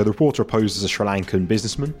 And so the reporter posed as a Sri Lankan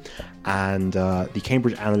businessman, and the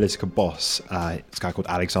Cambridge Analytica boss, this guy called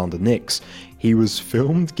Alexander Nix, he was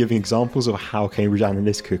filmed giving examples of how Cambridge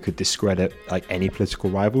Analytica could discredit like any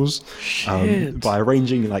political rivals by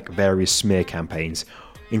arranging like various smear campaigns,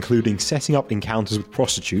 including setting up encounters with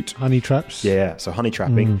prostitutes. Honey traps? Yeah, so honey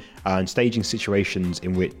trapping, and staging situations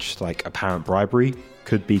in which like apparent bribery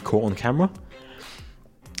could be caught on camera.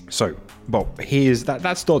 So, well, here's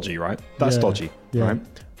that's dodgy, right? That's dodgy, right?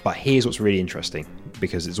 But here's what's really interesting,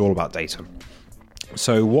 because it's all about data.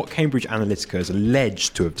 So what Cambridge Analytica is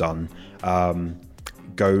alleged to have done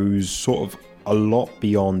goes sort of a lot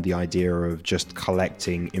beyond the idea of just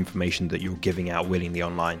collecting information that you're giving out willingly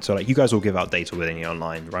online. So like you guys all give out data willingly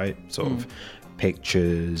online, right? Sort of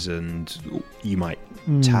pictures, and you might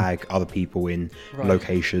tag other people in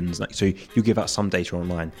locations. Like, so you give out some data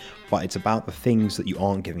online, but it's about the things that you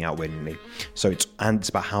aren't giving out willingly. So it's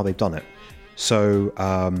about how they've done it. So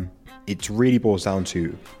it really boils down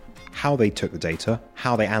to how they took the data,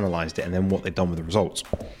 how they analyzed it, and then what they've done with the results.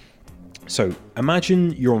 So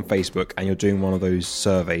imagine you're on Facebook and you're doing one of those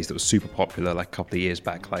surveys that was super popular like a couple of years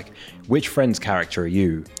back, like which Friends character are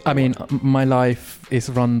you? I mean, my life is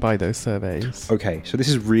run by those surveys. Okay, so this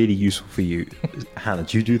is really useful for you. Hannah,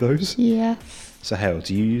 do you do those? Yes. Sahel,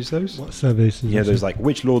 do you use those? What surveys? Yeah, those like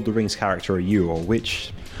which Lord of the Rings character are you, or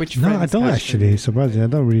which No, I don't actually. Surprisingly, I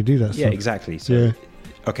don't really do that. Yeah, stuff. exactly. So,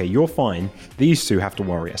 okay, you're fine. These two have to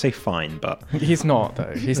worry. I say fine, but he's not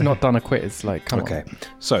though. He's not done a quiz. Like, come on. Okay,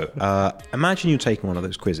 so imagine you're taking one of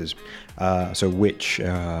those quizzes. So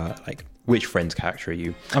which Friends character are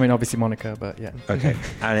you? I mean, obviously Monica, but yeah. Okay,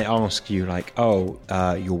 and it asks you like,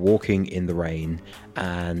 you're walking in the rain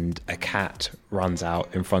and a cat runs out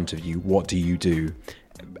in front of you. What do you do?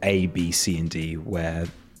 A, B, C, and D, where,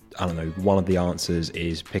 I don't know, one of the answers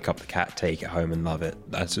is pick up the cat, take it home and love it.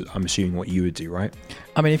 That's, I'm assuming, what you would do, right?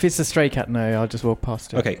 I mean, if it's a stray cat, no, I'll just walk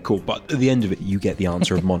past it. Okay, cool. But at the end of it, you get the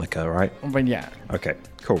answer of Monica, right? I mean, yeah. Okay,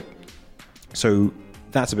 cool. So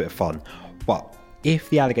that's a bit of fun. But if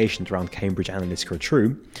the allegations around Cambridge Analytica are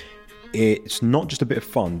true, it's not just a bit of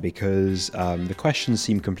fun, because the questions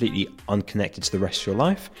seem completely unconnected to the rest of your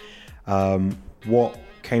life. What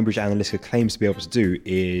Cambridge Analytica claims to be able to do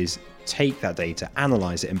is take that data,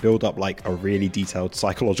 analyze it, and build up like a really detailed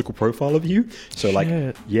psychological profile of you. So like,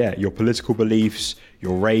 yeah, your political beliefs,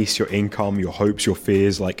 your race, your income, your hopes, your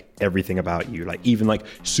fears, like everything about you, like even like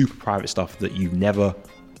super private stuff that you've never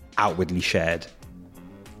outwardly shared.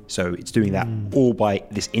 So it's doing that all by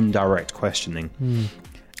this indirect questioning.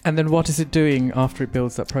 And then what is it doing after it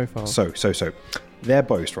builds that profile? So their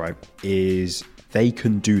boast, right, is they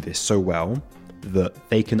can do this so well that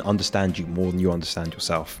they can understand you more than you understand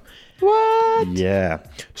yourself. What? Yeah.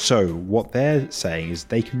 So what they're saying is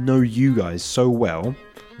they can know you guys so well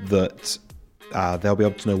that they'll be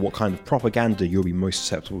able to know what kind of propaganda you'll be most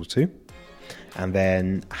susceptible to, and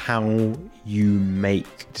then how you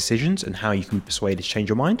make decisions and how you can be persuaded to change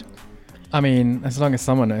your mind. I mean, as long as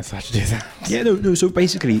someone knows how to do that. Yeah, no. So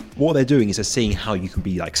basically, what they're doing is they're seeing how you can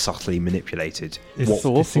be like subtly manipulated.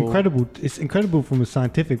 It's incredible. It's incredible from a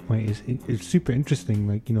scientific point. It's super interesting,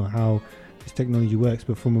 like, you know, how this technology works.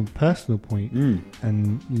 But from a personal point,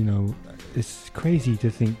 and you know, it's crazy to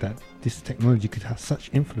think that this technology could have such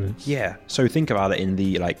influence. Yeah. So think about it in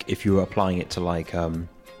the like, if you were applying it to like an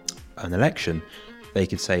election, they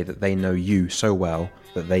could say that they know you so well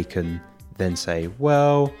that they can then say,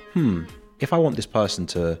 well, if I want this person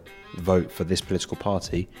to vote for this political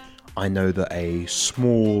party, I know that a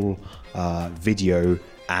small video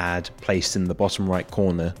ad placed in the bottom right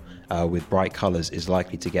corner with bright colours is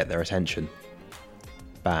likely to get their attention.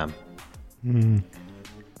 Bam.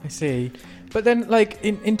 I see. But then, like,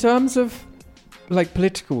 in terms of, like,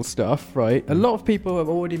 political stuff, right, a lot of people have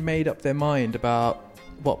already made up their mind about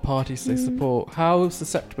what parties they support. How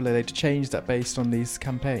susceptible are they to change that based on these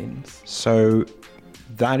campaigns? So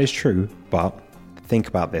that is true, but think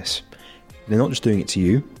about this. They're not just doing it to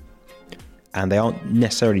you, and they aren't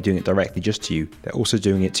necessarily doing it directly just to you. They're also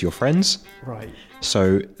doing it to your friends. Right.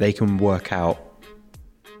 So they can work out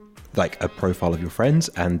like a profile of your friends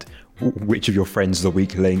and which of your friends is the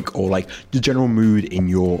weak link, or like the general mood in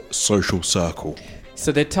your social circle.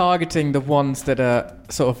 So they're targeting the ones that are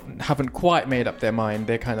sort of haven't quite made up their mind.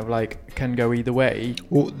 They're kind of like can go either way.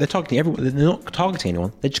 Well, they're targeting everyone. They're not targeting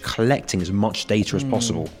anyone. They're just collecting as much data as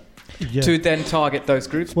possible. Yeah. To then target those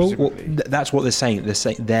groups. Well, that's what they're saying. They're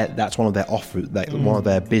saying that's one of their offer, one of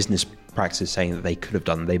their business practices saying that they could have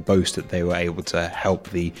done. They boast that they were able to help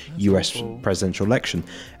the US presidential election.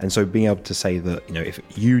 And so being able to say that, if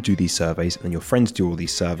you do these surveys and then your friends do all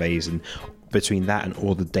these surveys, and between that and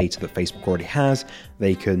all the data that Facebook already has,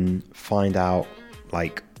 they can find out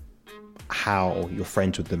like how you're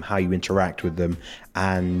friends with them, how you interact with them.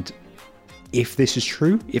 And if this is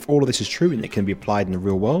true, if all of this is true and it can be applied in the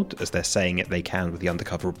real world, as they're saying it they can with the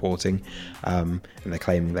undercover reporting, and they're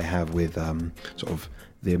claiming they have with sort of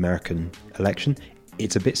the American election,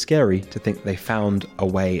 it's a bit scary to think they found a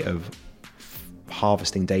way of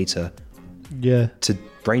harvesting data to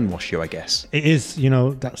brainwash you, I guess. It is,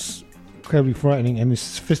 that's incredibly frightening. And the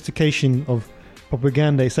sophistication of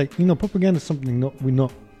propaganda, it's like, propaganda is something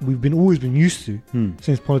we've always been used to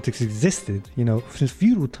since politics existed, since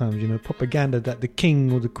feudal times, propaganda that the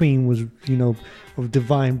king or the queen was, of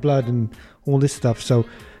divine blood and all this stuff. So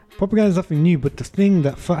propaganda is nothing new, but the thing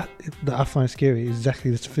that I find scary is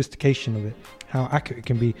exactly the sophistication of it, how accurate it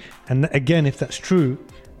can be. And again, if that's true,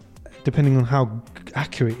 depending on how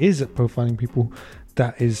accurate it is at profiling people,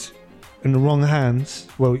 that is in the wrong hands.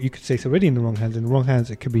 Well, you could say it's already in the wrong hands. In the wrong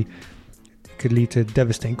hands, it could lead to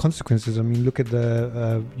devastating consequences. I mean, look at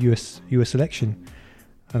the US election.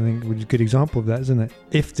 I think it's a good example of that, isn't it?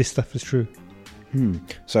 If this stuff is true.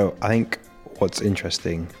 So I think what's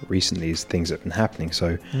interesting recently is things that have been happening.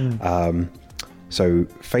 So, so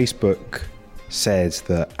Facebook says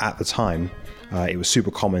that at the time, it was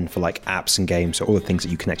super common for like apps and games, so all the things that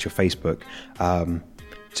you connect to your Facebook,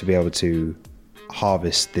 to be able to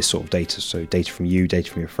harvest this sort of data. So data from you,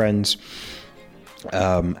 data from your friends,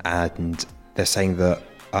 and they're saying that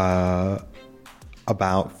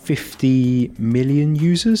about 50 million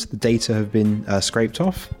users, the data have been scraped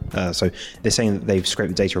off. So they're saying that they've scraped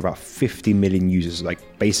the data of about 50 million users,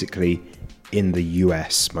 like basically in the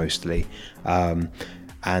US mostly. And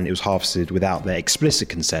it was harvested without their explicit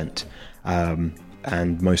consent,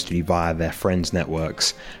 and mostly via their friends'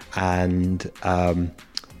 networks. And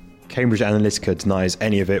Cambridge Analytica denies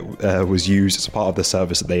any of it was used as part of the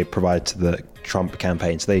service that they provided to the Trump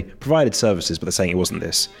campaign. So they provided services, but they're saying it wasn't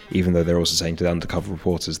this, even though they're also saying to the undercover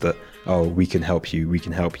reporters that, we can help you, we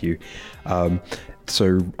can help you.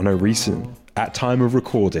 So I know at time of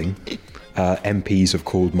recording, MPs have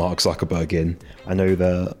called Mark Zuckerberg in. I know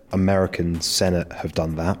the American Senate have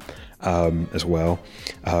done that as well.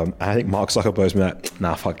 I think Mark Zuckerberg's been like,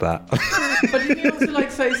 nah, fuck that. But did he also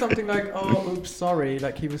say something like, oops, sorry?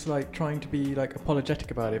 Like he was trying to be apologetic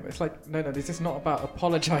about it. But it's like, no, this is not about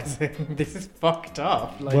apologizing. This is fucked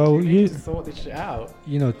up. You need to sort this shit out.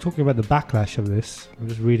 Talking about the backlash of this, I'm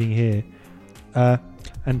just reading here,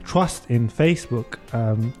 and trust in Facebook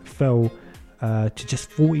fell to just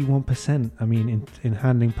 41%. I mean, in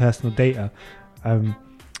handling personal data. And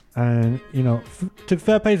to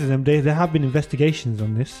fair play to them, there have been investigations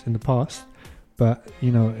on this in the past, but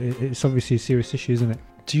it's obviously a serious issue, isn't it?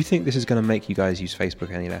 Do you think this is going to make you guys use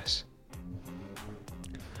Facebook any less?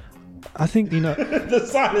 I think the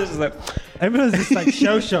silence is like everyone's just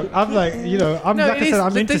shell shocked. I'm I'm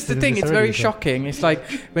interested. This is the thing. It's very shocking. It's like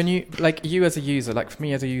when you you as a user, for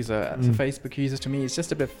me as a user, as a Facebook user, to me it's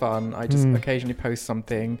just a bit fun. I just occasionally post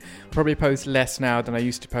something. Probably post less now than I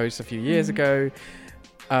used to post a few years ago.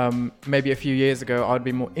 Maybe a few years ago, I'd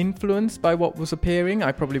be more influenced by what was appearing.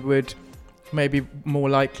 I probably would maybe more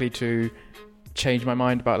likely to change my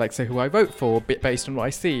mind about, say, who I vote for based on what I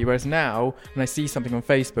see. Whereas now, when I see something on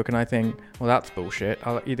Facebook and I think, well, that's bullshit,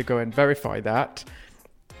 I'll either go and verify that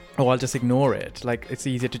or I'll just ignore it. It's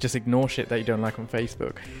easier to just ignore shit that you don't like on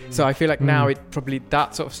Facebook. So I feel like now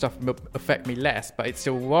that sort of stuff will affect me less, but it's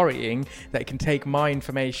still worrying that it can take my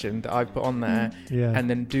information that I've put on there and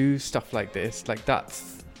then do stuff like this.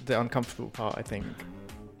 That's the uncomfortable part, I think.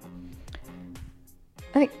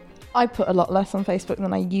 I think I put a lot less on Facebook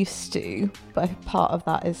than I used to, but part of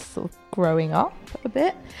that is sort of growing up a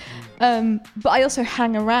bit. But I also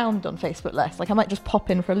hang around on Facebook less. I might just pop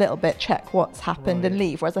in for a little bit, check what's happened and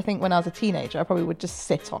leave. Whereas I think when I was a teenager, I probably would just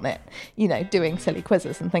sit on it, doing silly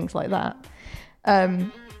quizzes and things like that.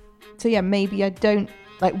 So yeah, maybe I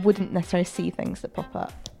wouldn't necessarily see things that pop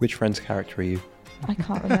up. Which Friends character are you? I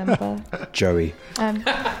can't remember. Joey.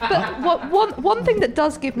 But one thing that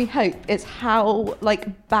does give me hope is how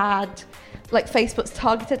bad Facebook's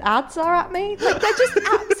targeted ads are at me. They're just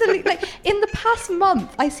absolutely in the past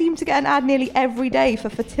month I seem to get an ad nearly every day for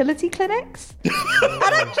fertility clinics. And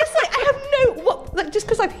I'm just I have no just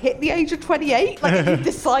because I've hit the age of 28, you've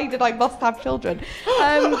decided I must have children.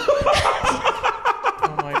 Oh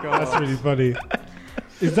my god. That's really funny.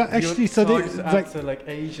 Is that actually so? Ads are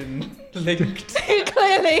Asian linked.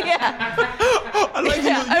 Clearly, yeah.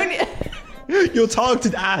 Your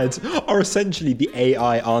targeted ads are essentially the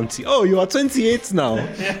AI auntie. Oh, you are 28 now.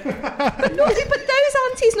 But those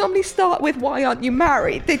aunties normally start with, why aren't you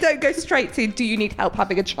married? They don't go straight to, do you need help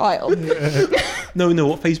having a child? No,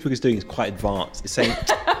 what Facebook is doing is quite advanced. It's saying,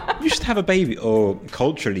 you should have a baby. Or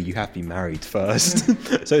culturally, you have to be married first.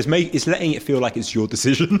 So it's letting it feel like it's your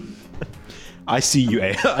decision. I see you,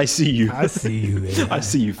 AI. I see you. I see you, AI. I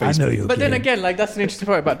see you, Facebook. I know you. But then again, like, that's an interesting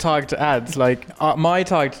point about targeted ads. Like, my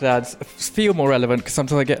targeted ads feel more relevant because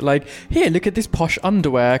sometimes I get like, here, look at this posh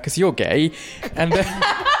underwear because you're gay. And then...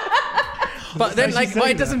 But then, like,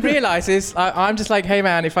 what it doesn't realise is I'm just like, hey,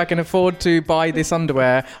 man, if I can afford to buy this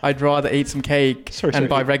underwear, I'd rather eat some cake and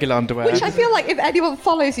buy regular underwear. Which I feel like if anyone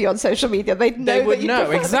follows you on social media, they'd know they would that you know,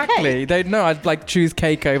 prefer exactly. the cake. They'd know I'd, like, choose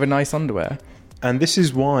cake over nice underwear. And this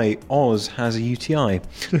is why Oz has a UTI.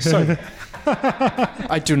 So...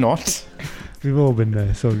 I do not. We've all been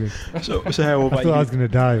there. So good. So Sahel, what I about thought you? I was going to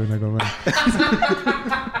die when I got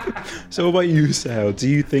married. So what about you, Sahel? Do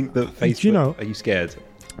you think that Facebook... Are you scared?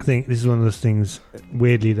 I think this is one of those things,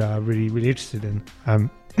 weirdly, that I'm really, really interested in. I'm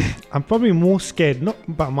probably more scared, not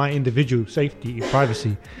about my individual safety or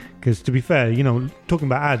privacy, because to be fair, talking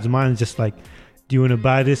about ads, mine's just like, do you want to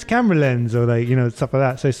buy this camera lens or like, stuff like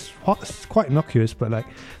that. So it's quite innocuous, but like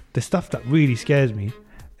the stuff that really scares me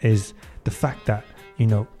is the fact that,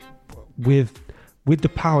 with the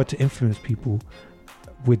power to influence people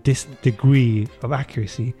with this degree of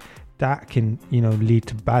accuracy, that can, lead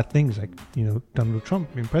to bad things like, Donald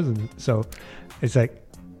Trump being president. So it's like,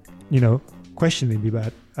 questionably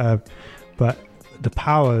bad. But the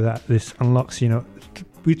power that this unlocks,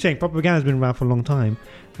 we're saying propaganda has been around for a long time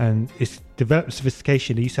and it's developed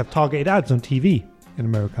sophistication. They used to have targeted ads on TV in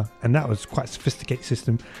America, and that was quite a sophisticated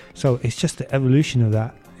system. So it's just the evolution of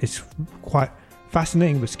that. It's quite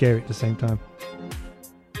fascinating but scary at the same time.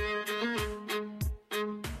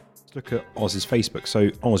 Look at Oz's Facebook. So,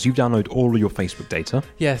 Oz, you've downloaded all of your Facebook data.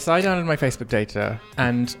 Yes, I downloaded my Facebook data,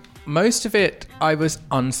 and most of it, I was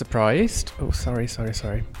unsurprised. Oh, sorry.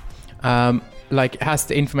 Like, it has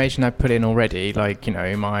the information I've put in already, like,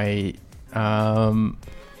 my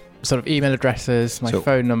sort of email addresses, my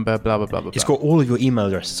phone number, blah, blah, blah, blah. It's got all of your email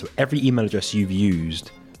addresses, so every email address you've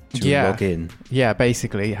used to log in. Yeah,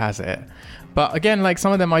 basically, it has it. But again, like,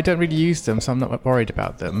 some of them, I don't really use them, so I'm not worried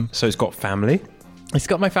about them. So it's got family? It's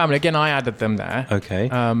got my family. Again, I added them there. Okay.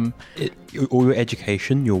 All your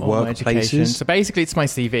education, your workplaces. So basically, it's my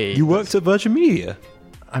CV. You worked at Virgin Media?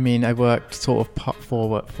 I mean, I worked sort of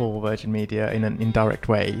for Virgin Media in an indirect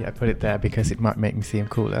way. I put it there because it might make me seem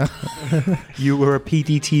cooler. You were a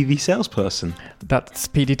PDTV salesperson. That's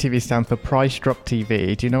PDTV stands for Price Drop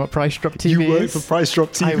TV. Do you know what Price Drop TV is? You worked for Price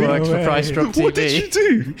Drop TV? I worked for Price Drop TV. What did you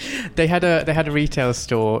do? They had a retail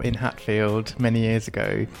store in Hatfield many years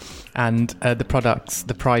ago, and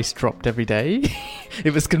the price dropped every day.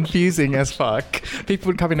 It was confusing as fuck. People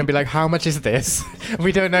would come in and be like, how much is this?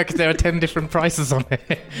 We don't know because there are 10 different prices on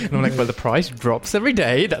it. And I'm like, well, the price drops every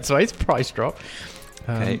day. That's why it's Price Drop.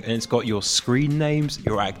 Okay, and it's got your screen names,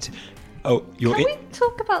 your act... Can we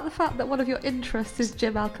talk about the fact that one of your interests is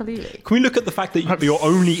Jim Al-Khalili? Can we look at the fact that your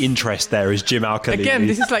only interest there is Jim Al-Khalili? Again,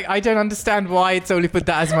 this is like, I don't understand why it's only put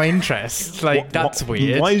that as my interest. Like, that's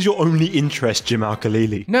weird. Why is your only interest Jim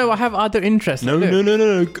Al-Khalili? No, I have other interests.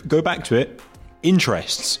 No. Go back to it.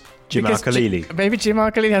 Interests. Jim Al-Khalili. Maybe Jim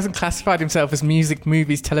Al-Khalili hasn't classified himself as music,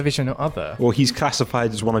 movies, television, or other. Well, he's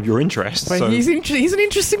classified as one of your interests. But he's an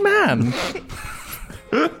interesting man.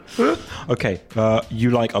 Okay, you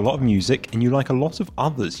like a lot of music and you like a lot of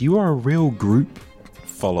others. You are a real group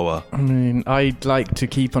follower. I mean, I'd like to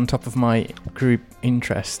keep on top of my group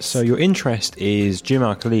interests. So your interest is Jim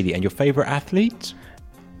Al-Khalili, and your favourite athlete?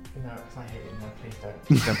 No, because I hate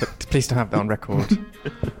him. No, please don't have that on record.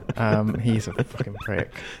 He's a fucking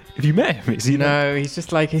prick. Have you met him? No, he's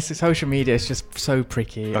just like, his social media is just so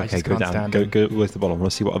pricky. I just go can't down. stand him. Go to the bottom. I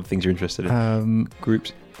want to see what other things you're interested in.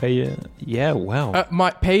 Groups. Yeah, well. My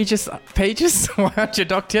pages. Why aren't you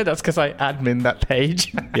doctor? That's because I admin that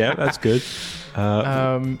page. Yeah, that's good.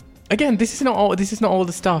 Again, this is not all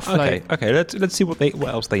the stuff. Okay. Let's see what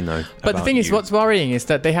else they know. But the thing is, what's worrying is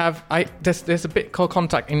that they have. There's a bit called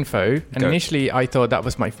contact info, and initially I thought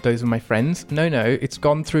those were my friends. No, it's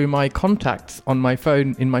gone through my contacts on my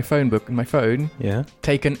phone, in my phone book, in my phone. Yeah.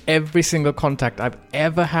 Taken every single contact I've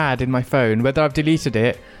ever had in my phone, whether I've deleted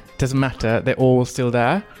it. Doesn't matter, they're all still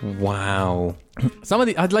there. Wow. Some of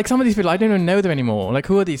these people, I don't even know them anymore. Like,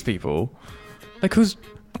 who are these people? Like, who's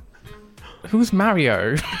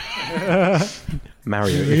Mario?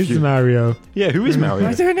 Mario. Who's Mario? Yeah, who is Mario?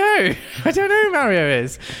 I don't know who Mario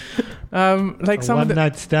is. Like some one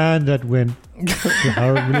night stand that went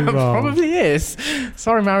horribly wrong. Probably is.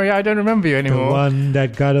 Sorry, Mario, I don't remember you anymore. The one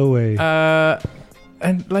that got away.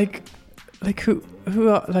 And like who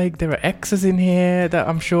are like there are exes in here that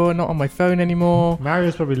I'm sure are not on my phone anymore.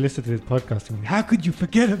 Mario's probably listened to this podcast and how could you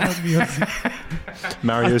forget about me? I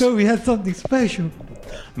thought we had something special.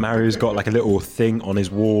 Mario's got like a little thing on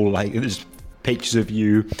his wall, like there's pictures of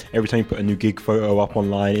you every time you put a new gig photo up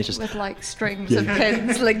online. It's just with like strings and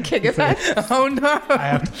pins linking events. Oh no! I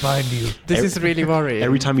have to find you. This is really worrying.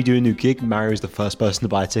 Every time you do a new gig, Mario's the first person to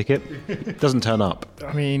buy a ticket. Doesn't turn up.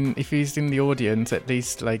 I mean, if he's in the audience, at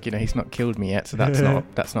least like he's not killed me yet, so that's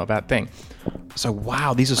not a bad thing. So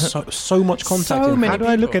wow, these are so much contact. So many How do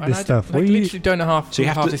I look at people, this stuff? Like, literally don't know half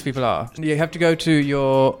these people are. You have to go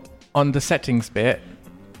to on the settings bit.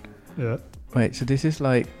 Yeah. Wait, so this is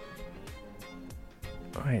like.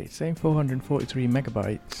 Wait, it's saying 443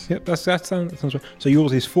 megabytes. Yep, that sounds right. So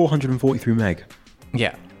yours is 443 meg.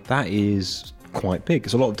 Yeah. That is quite big.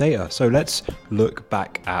 It's a lot of data. So let's look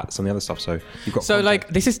back at some of the other stuff. So you've got. So like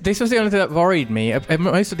this was the only thing that worried me.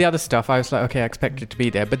 Most of the other stuff I was like, okay, I expected it to be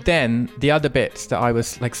there. But then the other bits that I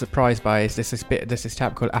was like surprised by is there's this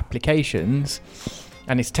tab called applications,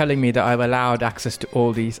 and it's telling me that I've allowed access to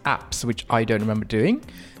all these apps, which I don't remember doing.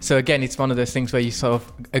 So again, it's one of those things where you sort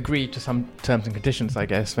of agree to some terms and conditions, I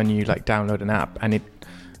guess, when you like download an app and it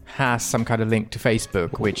has some kind of link to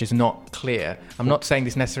Facebook, which is not clear. I'm not saying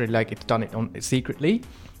this necessarily like it's done it secretly.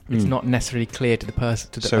 It's not necessarily clear to the person,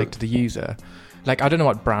 to the user. Like I don't know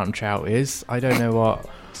what branch out is. I don't know what.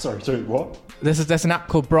 Sorry, what? There's an app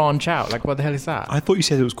called Branch Out. Like, what the hell is that? I thought you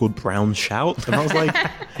said it was called Brown Shout, and I was like,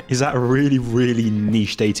 is that a really, really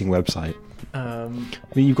niche dating website?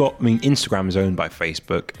 Instagram is owned by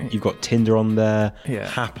Facebook. You've got Tinder on there. Yeah.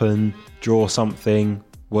 Happen, Draw Something.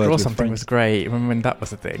 Draw Something was great. Remember when that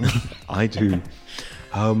was a thing? I do.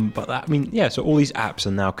 But that, so all these apps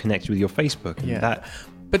are now connected with your Facebook. And yeah.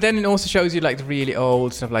 But then it also shows you like the really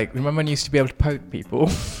old stuff. Like, remember when you used to be able to poke people?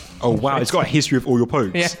 Oh, wow. It's got a history of all your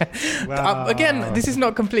pokes. Yeah. Wow. Again, this is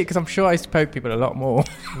not complete because I'm sure I used to poke people a lot more.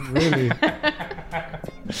 Really?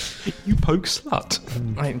 You poke slut.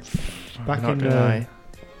 Back in the...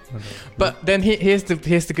 But then here's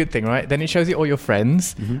the good thing, right? Then it shows you all your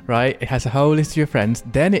friends, right? It has a whole list of your friends.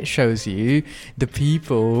 Then it shows you the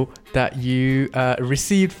people that you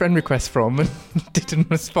received friend requests from and didn't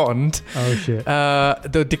respond. Oh shit!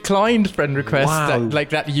 The declined friend requests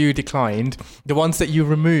that you declined, the ones that you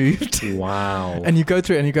removed. Wow! And you go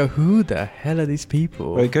through it and you go, who the hell are these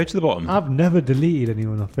people? Wait, go to the bottom. I've never deleted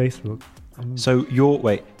anyone on Facebook. So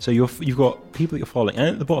you've got people that you're following, and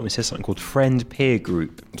at the bottom it says something called friend peer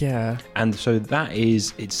group. Yeah. And so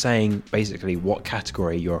it's saying basically what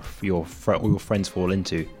category all your friends fall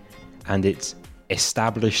into, and it's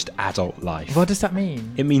established adult life. What does that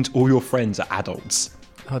mean? It means all your friends are adults.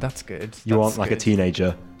 Oh, that's good. You aren't like a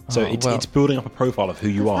teenager. So it's building up a profile of who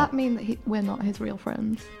you are. Does that mean that we're not his real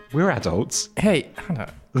friends? We're adults. Hey,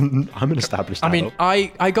 Hannah. I'm an established adult. I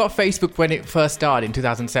mean, I got Facebook when it first started in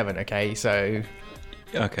 2007, okay? So...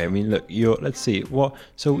 Okay, I mean, look, let's see.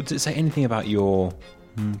 So does it say anything about your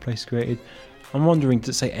place created? I'm wondering, does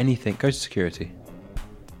it say anything? Go to security.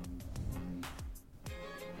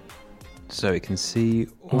 So it can see...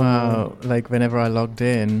 Wow, like whenever I logged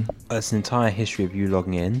in. That's an entire history of you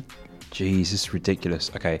logging in. Jeez, this is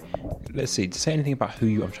ridiculous. Okay, let's see. Does it say anything about who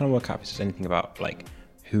you... I'm trying to work out if it says anything about, like,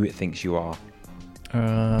 who it thinks you are.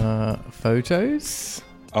 Photos?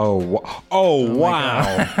 Oh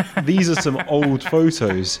wow. These are some old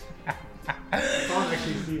photos.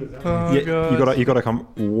 Oh, yeah, you gotta come.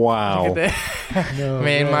 Wow.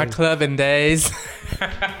 My clubbing days.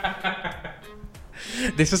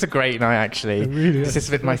 This was a great night, actually. Really, this is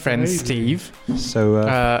with my friend amazing. Steve.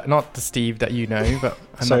 So, not the Steve that you know, but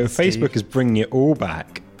so Facebook Steve. is bringing it all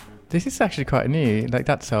back. This is actually quite new. Like,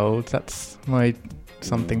 that's old. That's my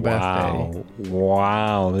something birthday.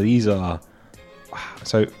 Wow, these are... Wow.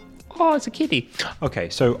 So, it's a kiddie. Okay,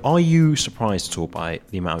 so are you surprised at all by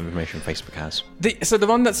the amount of information Facebook has? So the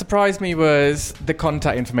one that surprised me was the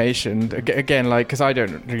contact information. Again, like, because I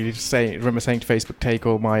don't really remember saying to Facebook, take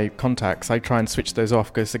all my contacts. I try and switch those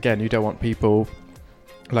off because, again, you don't want people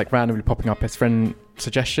like randomly popping up as friend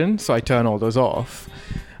suggestions. So I turn all those off.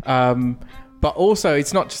 But also,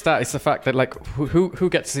 it's not just that; it's the fact that, like, who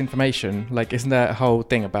gets this information? Like, isn't there a whole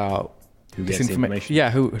thing about who gets this information?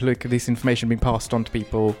 Yeah, this information being passed on to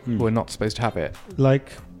people who are not supposed to have it?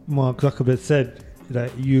 Like Mark Zuckerberg said,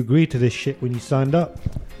 that you agreed to this shit when you signed up.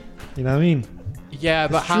 You know what I mean? Yeah,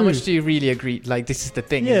 but how much do you really agree? Like, this is the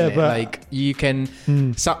thing. Yeah, isn't it? but like you can.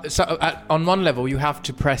 On one level, you have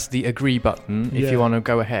to press the agree button if you want to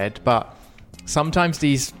go ahead. But sometimes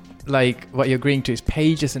these like what you're agreeing to is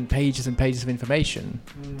pages and pages and pages of information.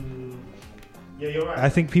 Yeah, you're right. I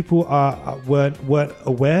think people weren't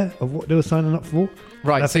aware of what they were signing up for.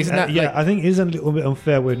 Right. So isn't that I think it is a little bit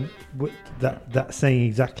unfair when that saying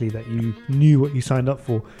exactly that you knew what you signed up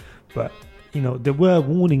for, but there were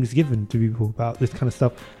warnings given to people about this kind of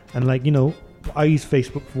stuff, and I use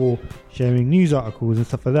Facebook for sharing news articles and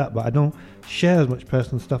stuff like that, but I don't share as much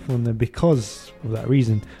personal stuff on there because of that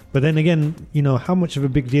reason. But then again, how much of a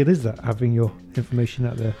big deal is that, having your information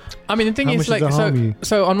out there? I mean, the thing is,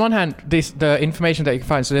 so on one hand, the information that you can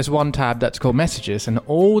find, so there's one tab that's called Messages, and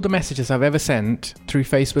all the messages I've ever sent through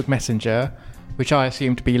Facebook Messenger, which I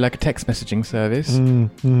assume to be like a text messaging service,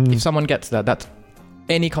 if someone gets that's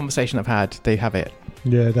any conversation I've had, they have it.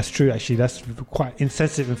 Yeah, that's true. Actually, that's quite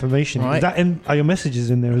insensitive information. Right. Is that are your messages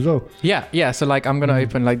in there as well? Yeah. So I'm gonna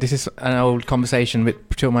open this is an old conversation with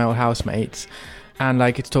two of my old housemates, and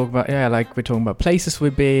it's talking about we're talking about places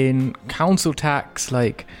we've been, council tax,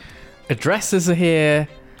 addresses are here.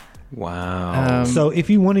 Wow. So if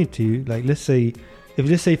you wanted to, let's say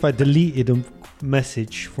if I deleted a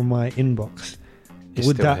message from my inbox,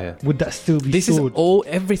 would that still be this stored? Is all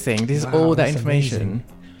everything. This is all that information. Amazing.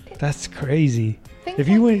 That's crazy. If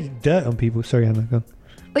you went dirt on people, sorry, Anna, go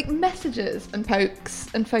on. Messages and pokes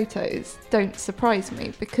and photos don't surprise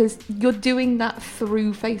me, because you're doing that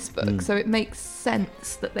through Facebook, so it makes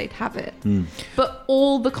sense that they'd have it. But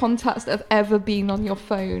all the contacts that have ever been on your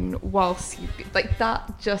phone whilst you've been,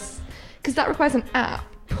 that just, because that requires an app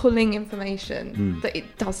pulling information that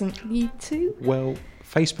it doesn't need to. Well,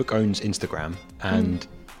 Facebook owns Instagram, and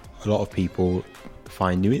a lot of people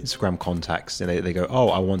find new Instagram contacts, and they go,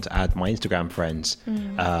 I want to add my Instagram friends.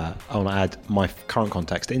 I want to add my current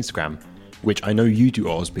contacts to Instagram, which I know you do,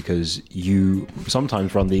 Oz, because you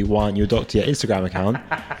sometimes run the Why Aren't You a Doctor Yet Instagram account,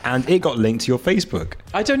 and it got linked to your Facebook.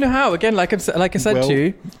 I don't know how. Again, like I said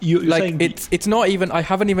to you, saying it's not even. I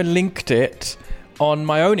haven't even linked it on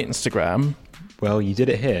my own Instagram. Well, you did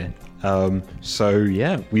it here. So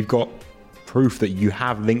yeah, we've got proof that you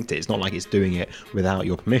have linked it. It's not like it's doing it without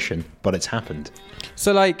your permission, but it's happened.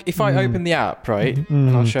 So if I open the app, right,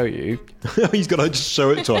 and I'll show you. He's got to just show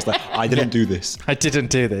it to us. I didn't do this. I didn't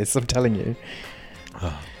do this, I'm telling you.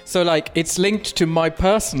 So it's linked to my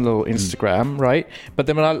personal Instagram, right? But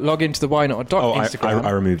then when I log into the Why Not a Doc Instagram...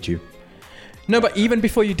 I removed you. No, but even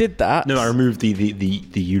before you did that... No, I removed the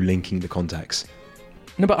you linking the contacts.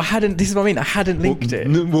 No, but I hadn't... This is what I mean. I hadn't linked it.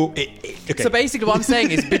 Okay. So basically what I'm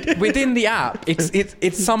saying is within the app,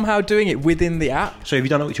 it's somehow doing it within the app. So have you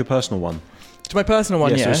done it with your personal one? To my personal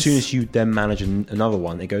one, yes. So as soon as you then manage another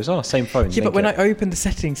one, it goes, same phone. Yeah, but when I open the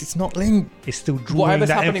settings, it's not linked. It's still drawing whatever's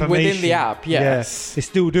that happening information within the app, yes. Yeah, it's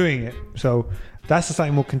still doing it. So that's a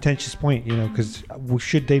slightly more contentious point, because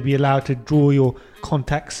should they be allowed to draw your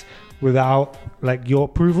contacts without your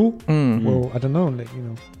approval? Well, I don't know,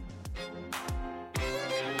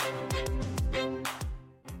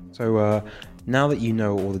 So now that you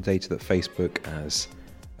know all the data that Facebook has,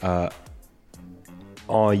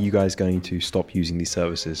 are you guys going to stop using these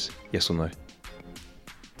services? Yes or no?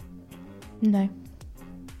 No.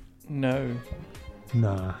 No.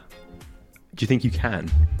 Nah. Do you think you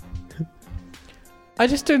can? I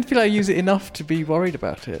just don't feel I use it enough to be worried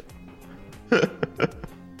about it.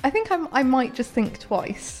 I think I might just think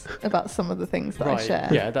twice about some of the things that I share.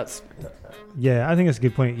 Yeah, that's... Yeah, I think that's a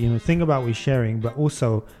good point. Think about what you're sharing, but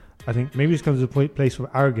also I think maybe this comes to a place of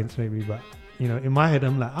arrogance, maybe, but in my head,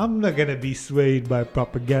 I'm like, I'm not going to be swayed by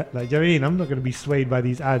propaganda. Do you know what I mean? I'm not going to be swayed by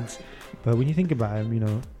these ads. But when you think about it,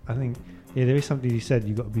 I think, there is something you said.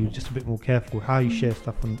 You've got to be just a bit more careful how you share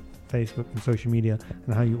stuff on Facebook and social media,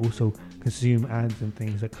 and how you also consume ads and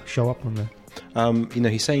things that show up on there.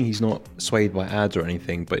 He's saying he's not swayed by ads or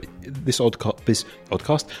anything, but this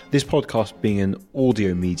podcast being an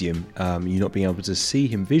audio medium, you not being able to see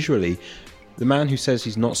him visually, the man who says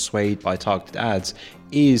he's not swayed by targeted ads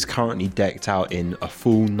is currently decked out in a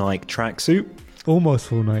full Nike tracksuit. Almost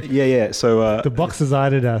full Nike. Yeah. So the boxers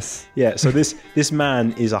are Adidas. Yeah. So this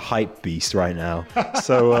man is a hype beast right now.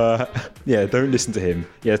 So don't listen to him.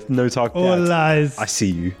 Yeah, no targeted All ads. lies. I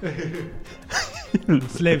see you.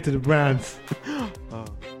 Slave to the brands.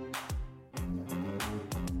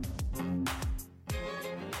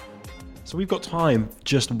 So we've got time for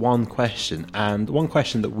just one question, and one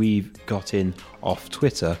question that we've got in off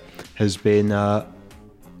Twitter has been, how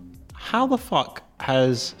the fuck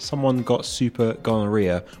has someone got super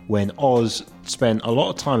gonorrhea when Oz spent a lot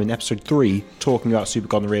of time in episode 3 talking about super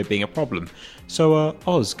gonorrhea being a problem? So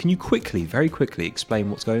Oz, can you very quickly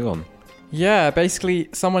explain what's going on? Yeah, basically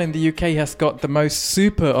someone in the UK has got the most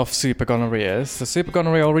super of super gonorrheas. So super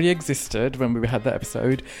gonorrhea already existed when we had that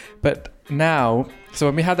episode, but now, so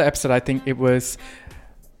when we had that episode, I think it was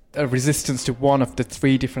a resistance to one of the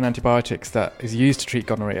 3 different antibiotics that is used to treat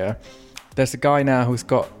gonorrhea. There's a guy now who's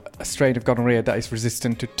got a strain of gonorrhea that is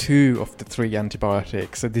resistant to 2 of the 3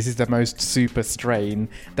 antibiotics. So this is the most super strain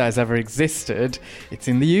that has ever existed. It's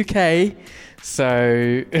in the UK.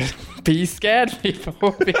 So be scared,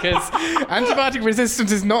 people, because antibiotic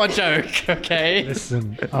resistance is not a joke, okay?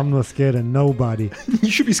 Listen, I'm not scared of nobody.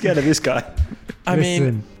 You should be scared of this guy. I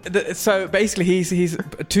mean, so basically he's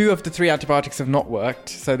 2 of the 3 antibiotics have not worked,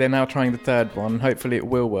 so they're now trying the 3rd one. Hopefully it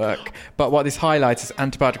will work. But what this highlights is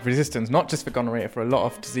antibiotic resistance, not just for gonorrhea, for a lot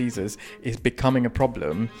of diseases, is becoming a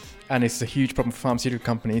problem. And it's a huge problem for pharmaceutical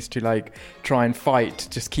companies to like try and fight,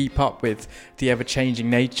 just keep up with the ever-changing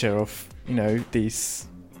nature of, you know, these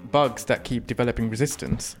bugs that keep developing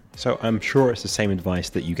resistance. So I'm sure it's the same advice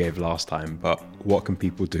that you gave last time, but what can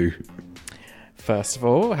people do? First of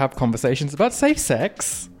all, have conversations about safe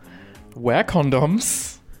sex, wear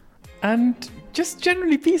condoms, and just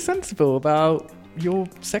generally be sensible about your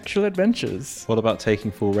sexual adventures. What about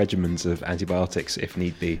taking full regimens of antibiotics if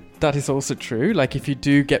need be? That is also true. Like if you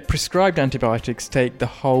do get prescribed antibiotics, take the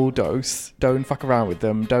whole dose. Don't fuck around with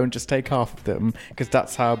them. Don't just take half of them, because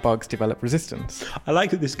that's how bugs develop resistance. I like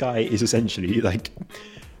that this guy is essentially like...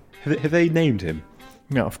 Have they named him?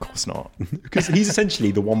 No, of course not. Because he's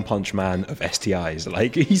essentially the One Punch Man of STIs.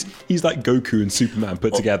 Like he's like Goku and Superman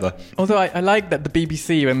put together. Although I like that the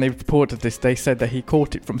BBC, when they reported this, they said that he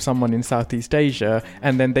caught it from someone in Southeast Asia,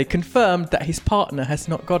 and then they confirmed that his partner has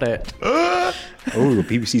not got it. Oh,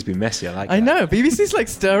 BBC's been messy. I like that. I know. BBC's like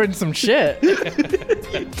stirring some shit.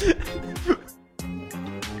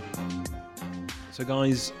 So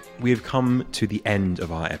guys, we have come to the end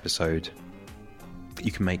of our episode.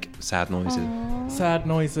 You can make sad noises. Aww. Sad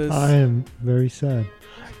noises. I am very sad.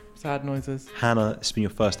 Sad noises. Hannah, it's been your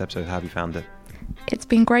first episode. How have you found it? It's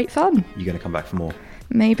been great fun. You're going to come back for more?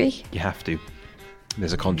 Maybe. You have to.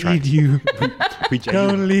 There's a contract. Need you. We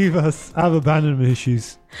Don't leave us. I have abandonment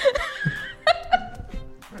issues.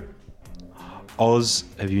 Oz,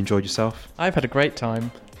 have you enjoyed yourself? I've had a great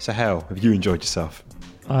time. Sahel, have you enjoyed yourself?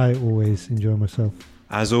 I always enjoy myself.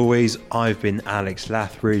 As always, I've been Alex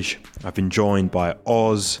Lathbridge. I've been joined by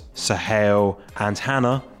Oz, Sahel, and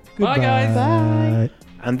Hannah. Goodbye. Bye, guys. Bye.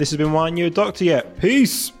 And this has been Why Aren't You a Doctor Yet?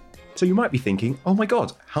 Peace! So you might be thinking, oh my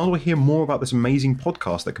god, how do I hear more about this amazing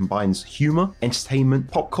podcast that combines humour,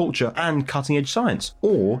 entertainment, pop culture, and cutting edge science?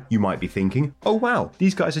 Or you might be thinking, oh wow,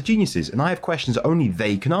 these guys are geniuses and I have questions that only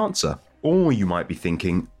they can answer. Or you might be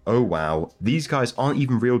thinking, oh wow, these guys aren't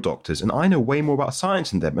even real doctors and I know way more about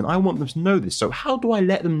science than them and I want them to know this, so how do I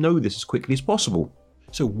let them know this as quickly as possible?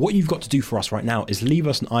 So what you've got to do for us right now is leave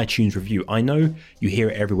us an iTunes review. I know you hear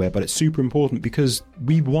it everywhere, but it's super important because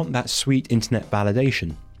we want that sweet internet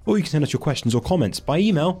validation. Or you can send us your questions or comments by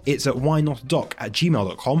email. It's at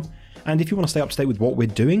whynotdoc@gmail.com. And if you want to stay up to date with what we're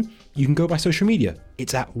doing, you can go by social media.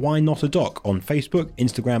 It's at whynotadoc on Facebook,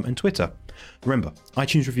 Instagram, and Twitter. Remember,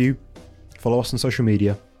 iTunes review, follow us on social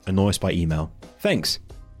media, annoy us by email. Thanks.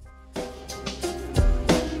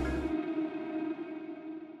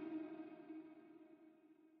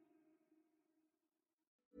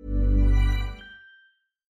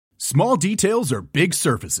 Small details are big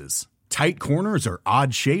surfaces. Tight corners are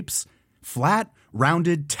odd shapes. Flat,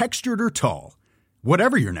 rounded, textured, or tall.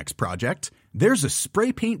 Whatever your next project, there's a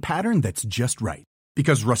spray paint pattern that's just right.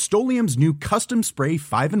 Because Rust-Oleum's new Custom Spray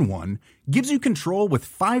 5-in-1 gives you control with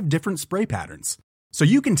 5 different spray patterns. So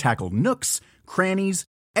you can tackle nooks, crannies,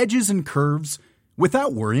 edges, and curves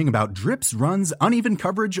without worrying about drips, runs, uneven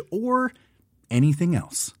coverage, or anything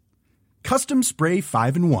else. Custom Spray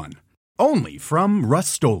 5-in-1. Only from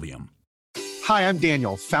Rust-Oleum. Hi, I'm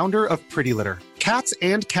Daniel, founder of Pretty Litter. Cats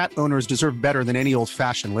and cat owners deserve better than any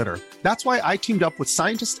old-fashioned litter. That's why I teamed up with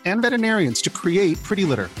scientists and veterinarians to create Pretty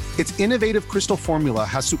Litter. Its innovative crystal formula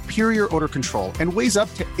has superior odor control and weighs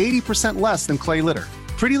up to 80% less than clay litter.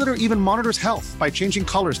 Pretty Litter even monitors health by changing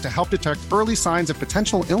colors to help detect early signs of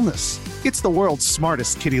potential illness. It's the world's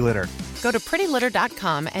smartest kitty litter. Go to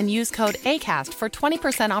prettylitter.com and use code ACAST for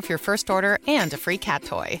 20% off your first order and a free cat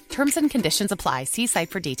toy. Terms and conditions apply. See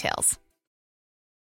site for details.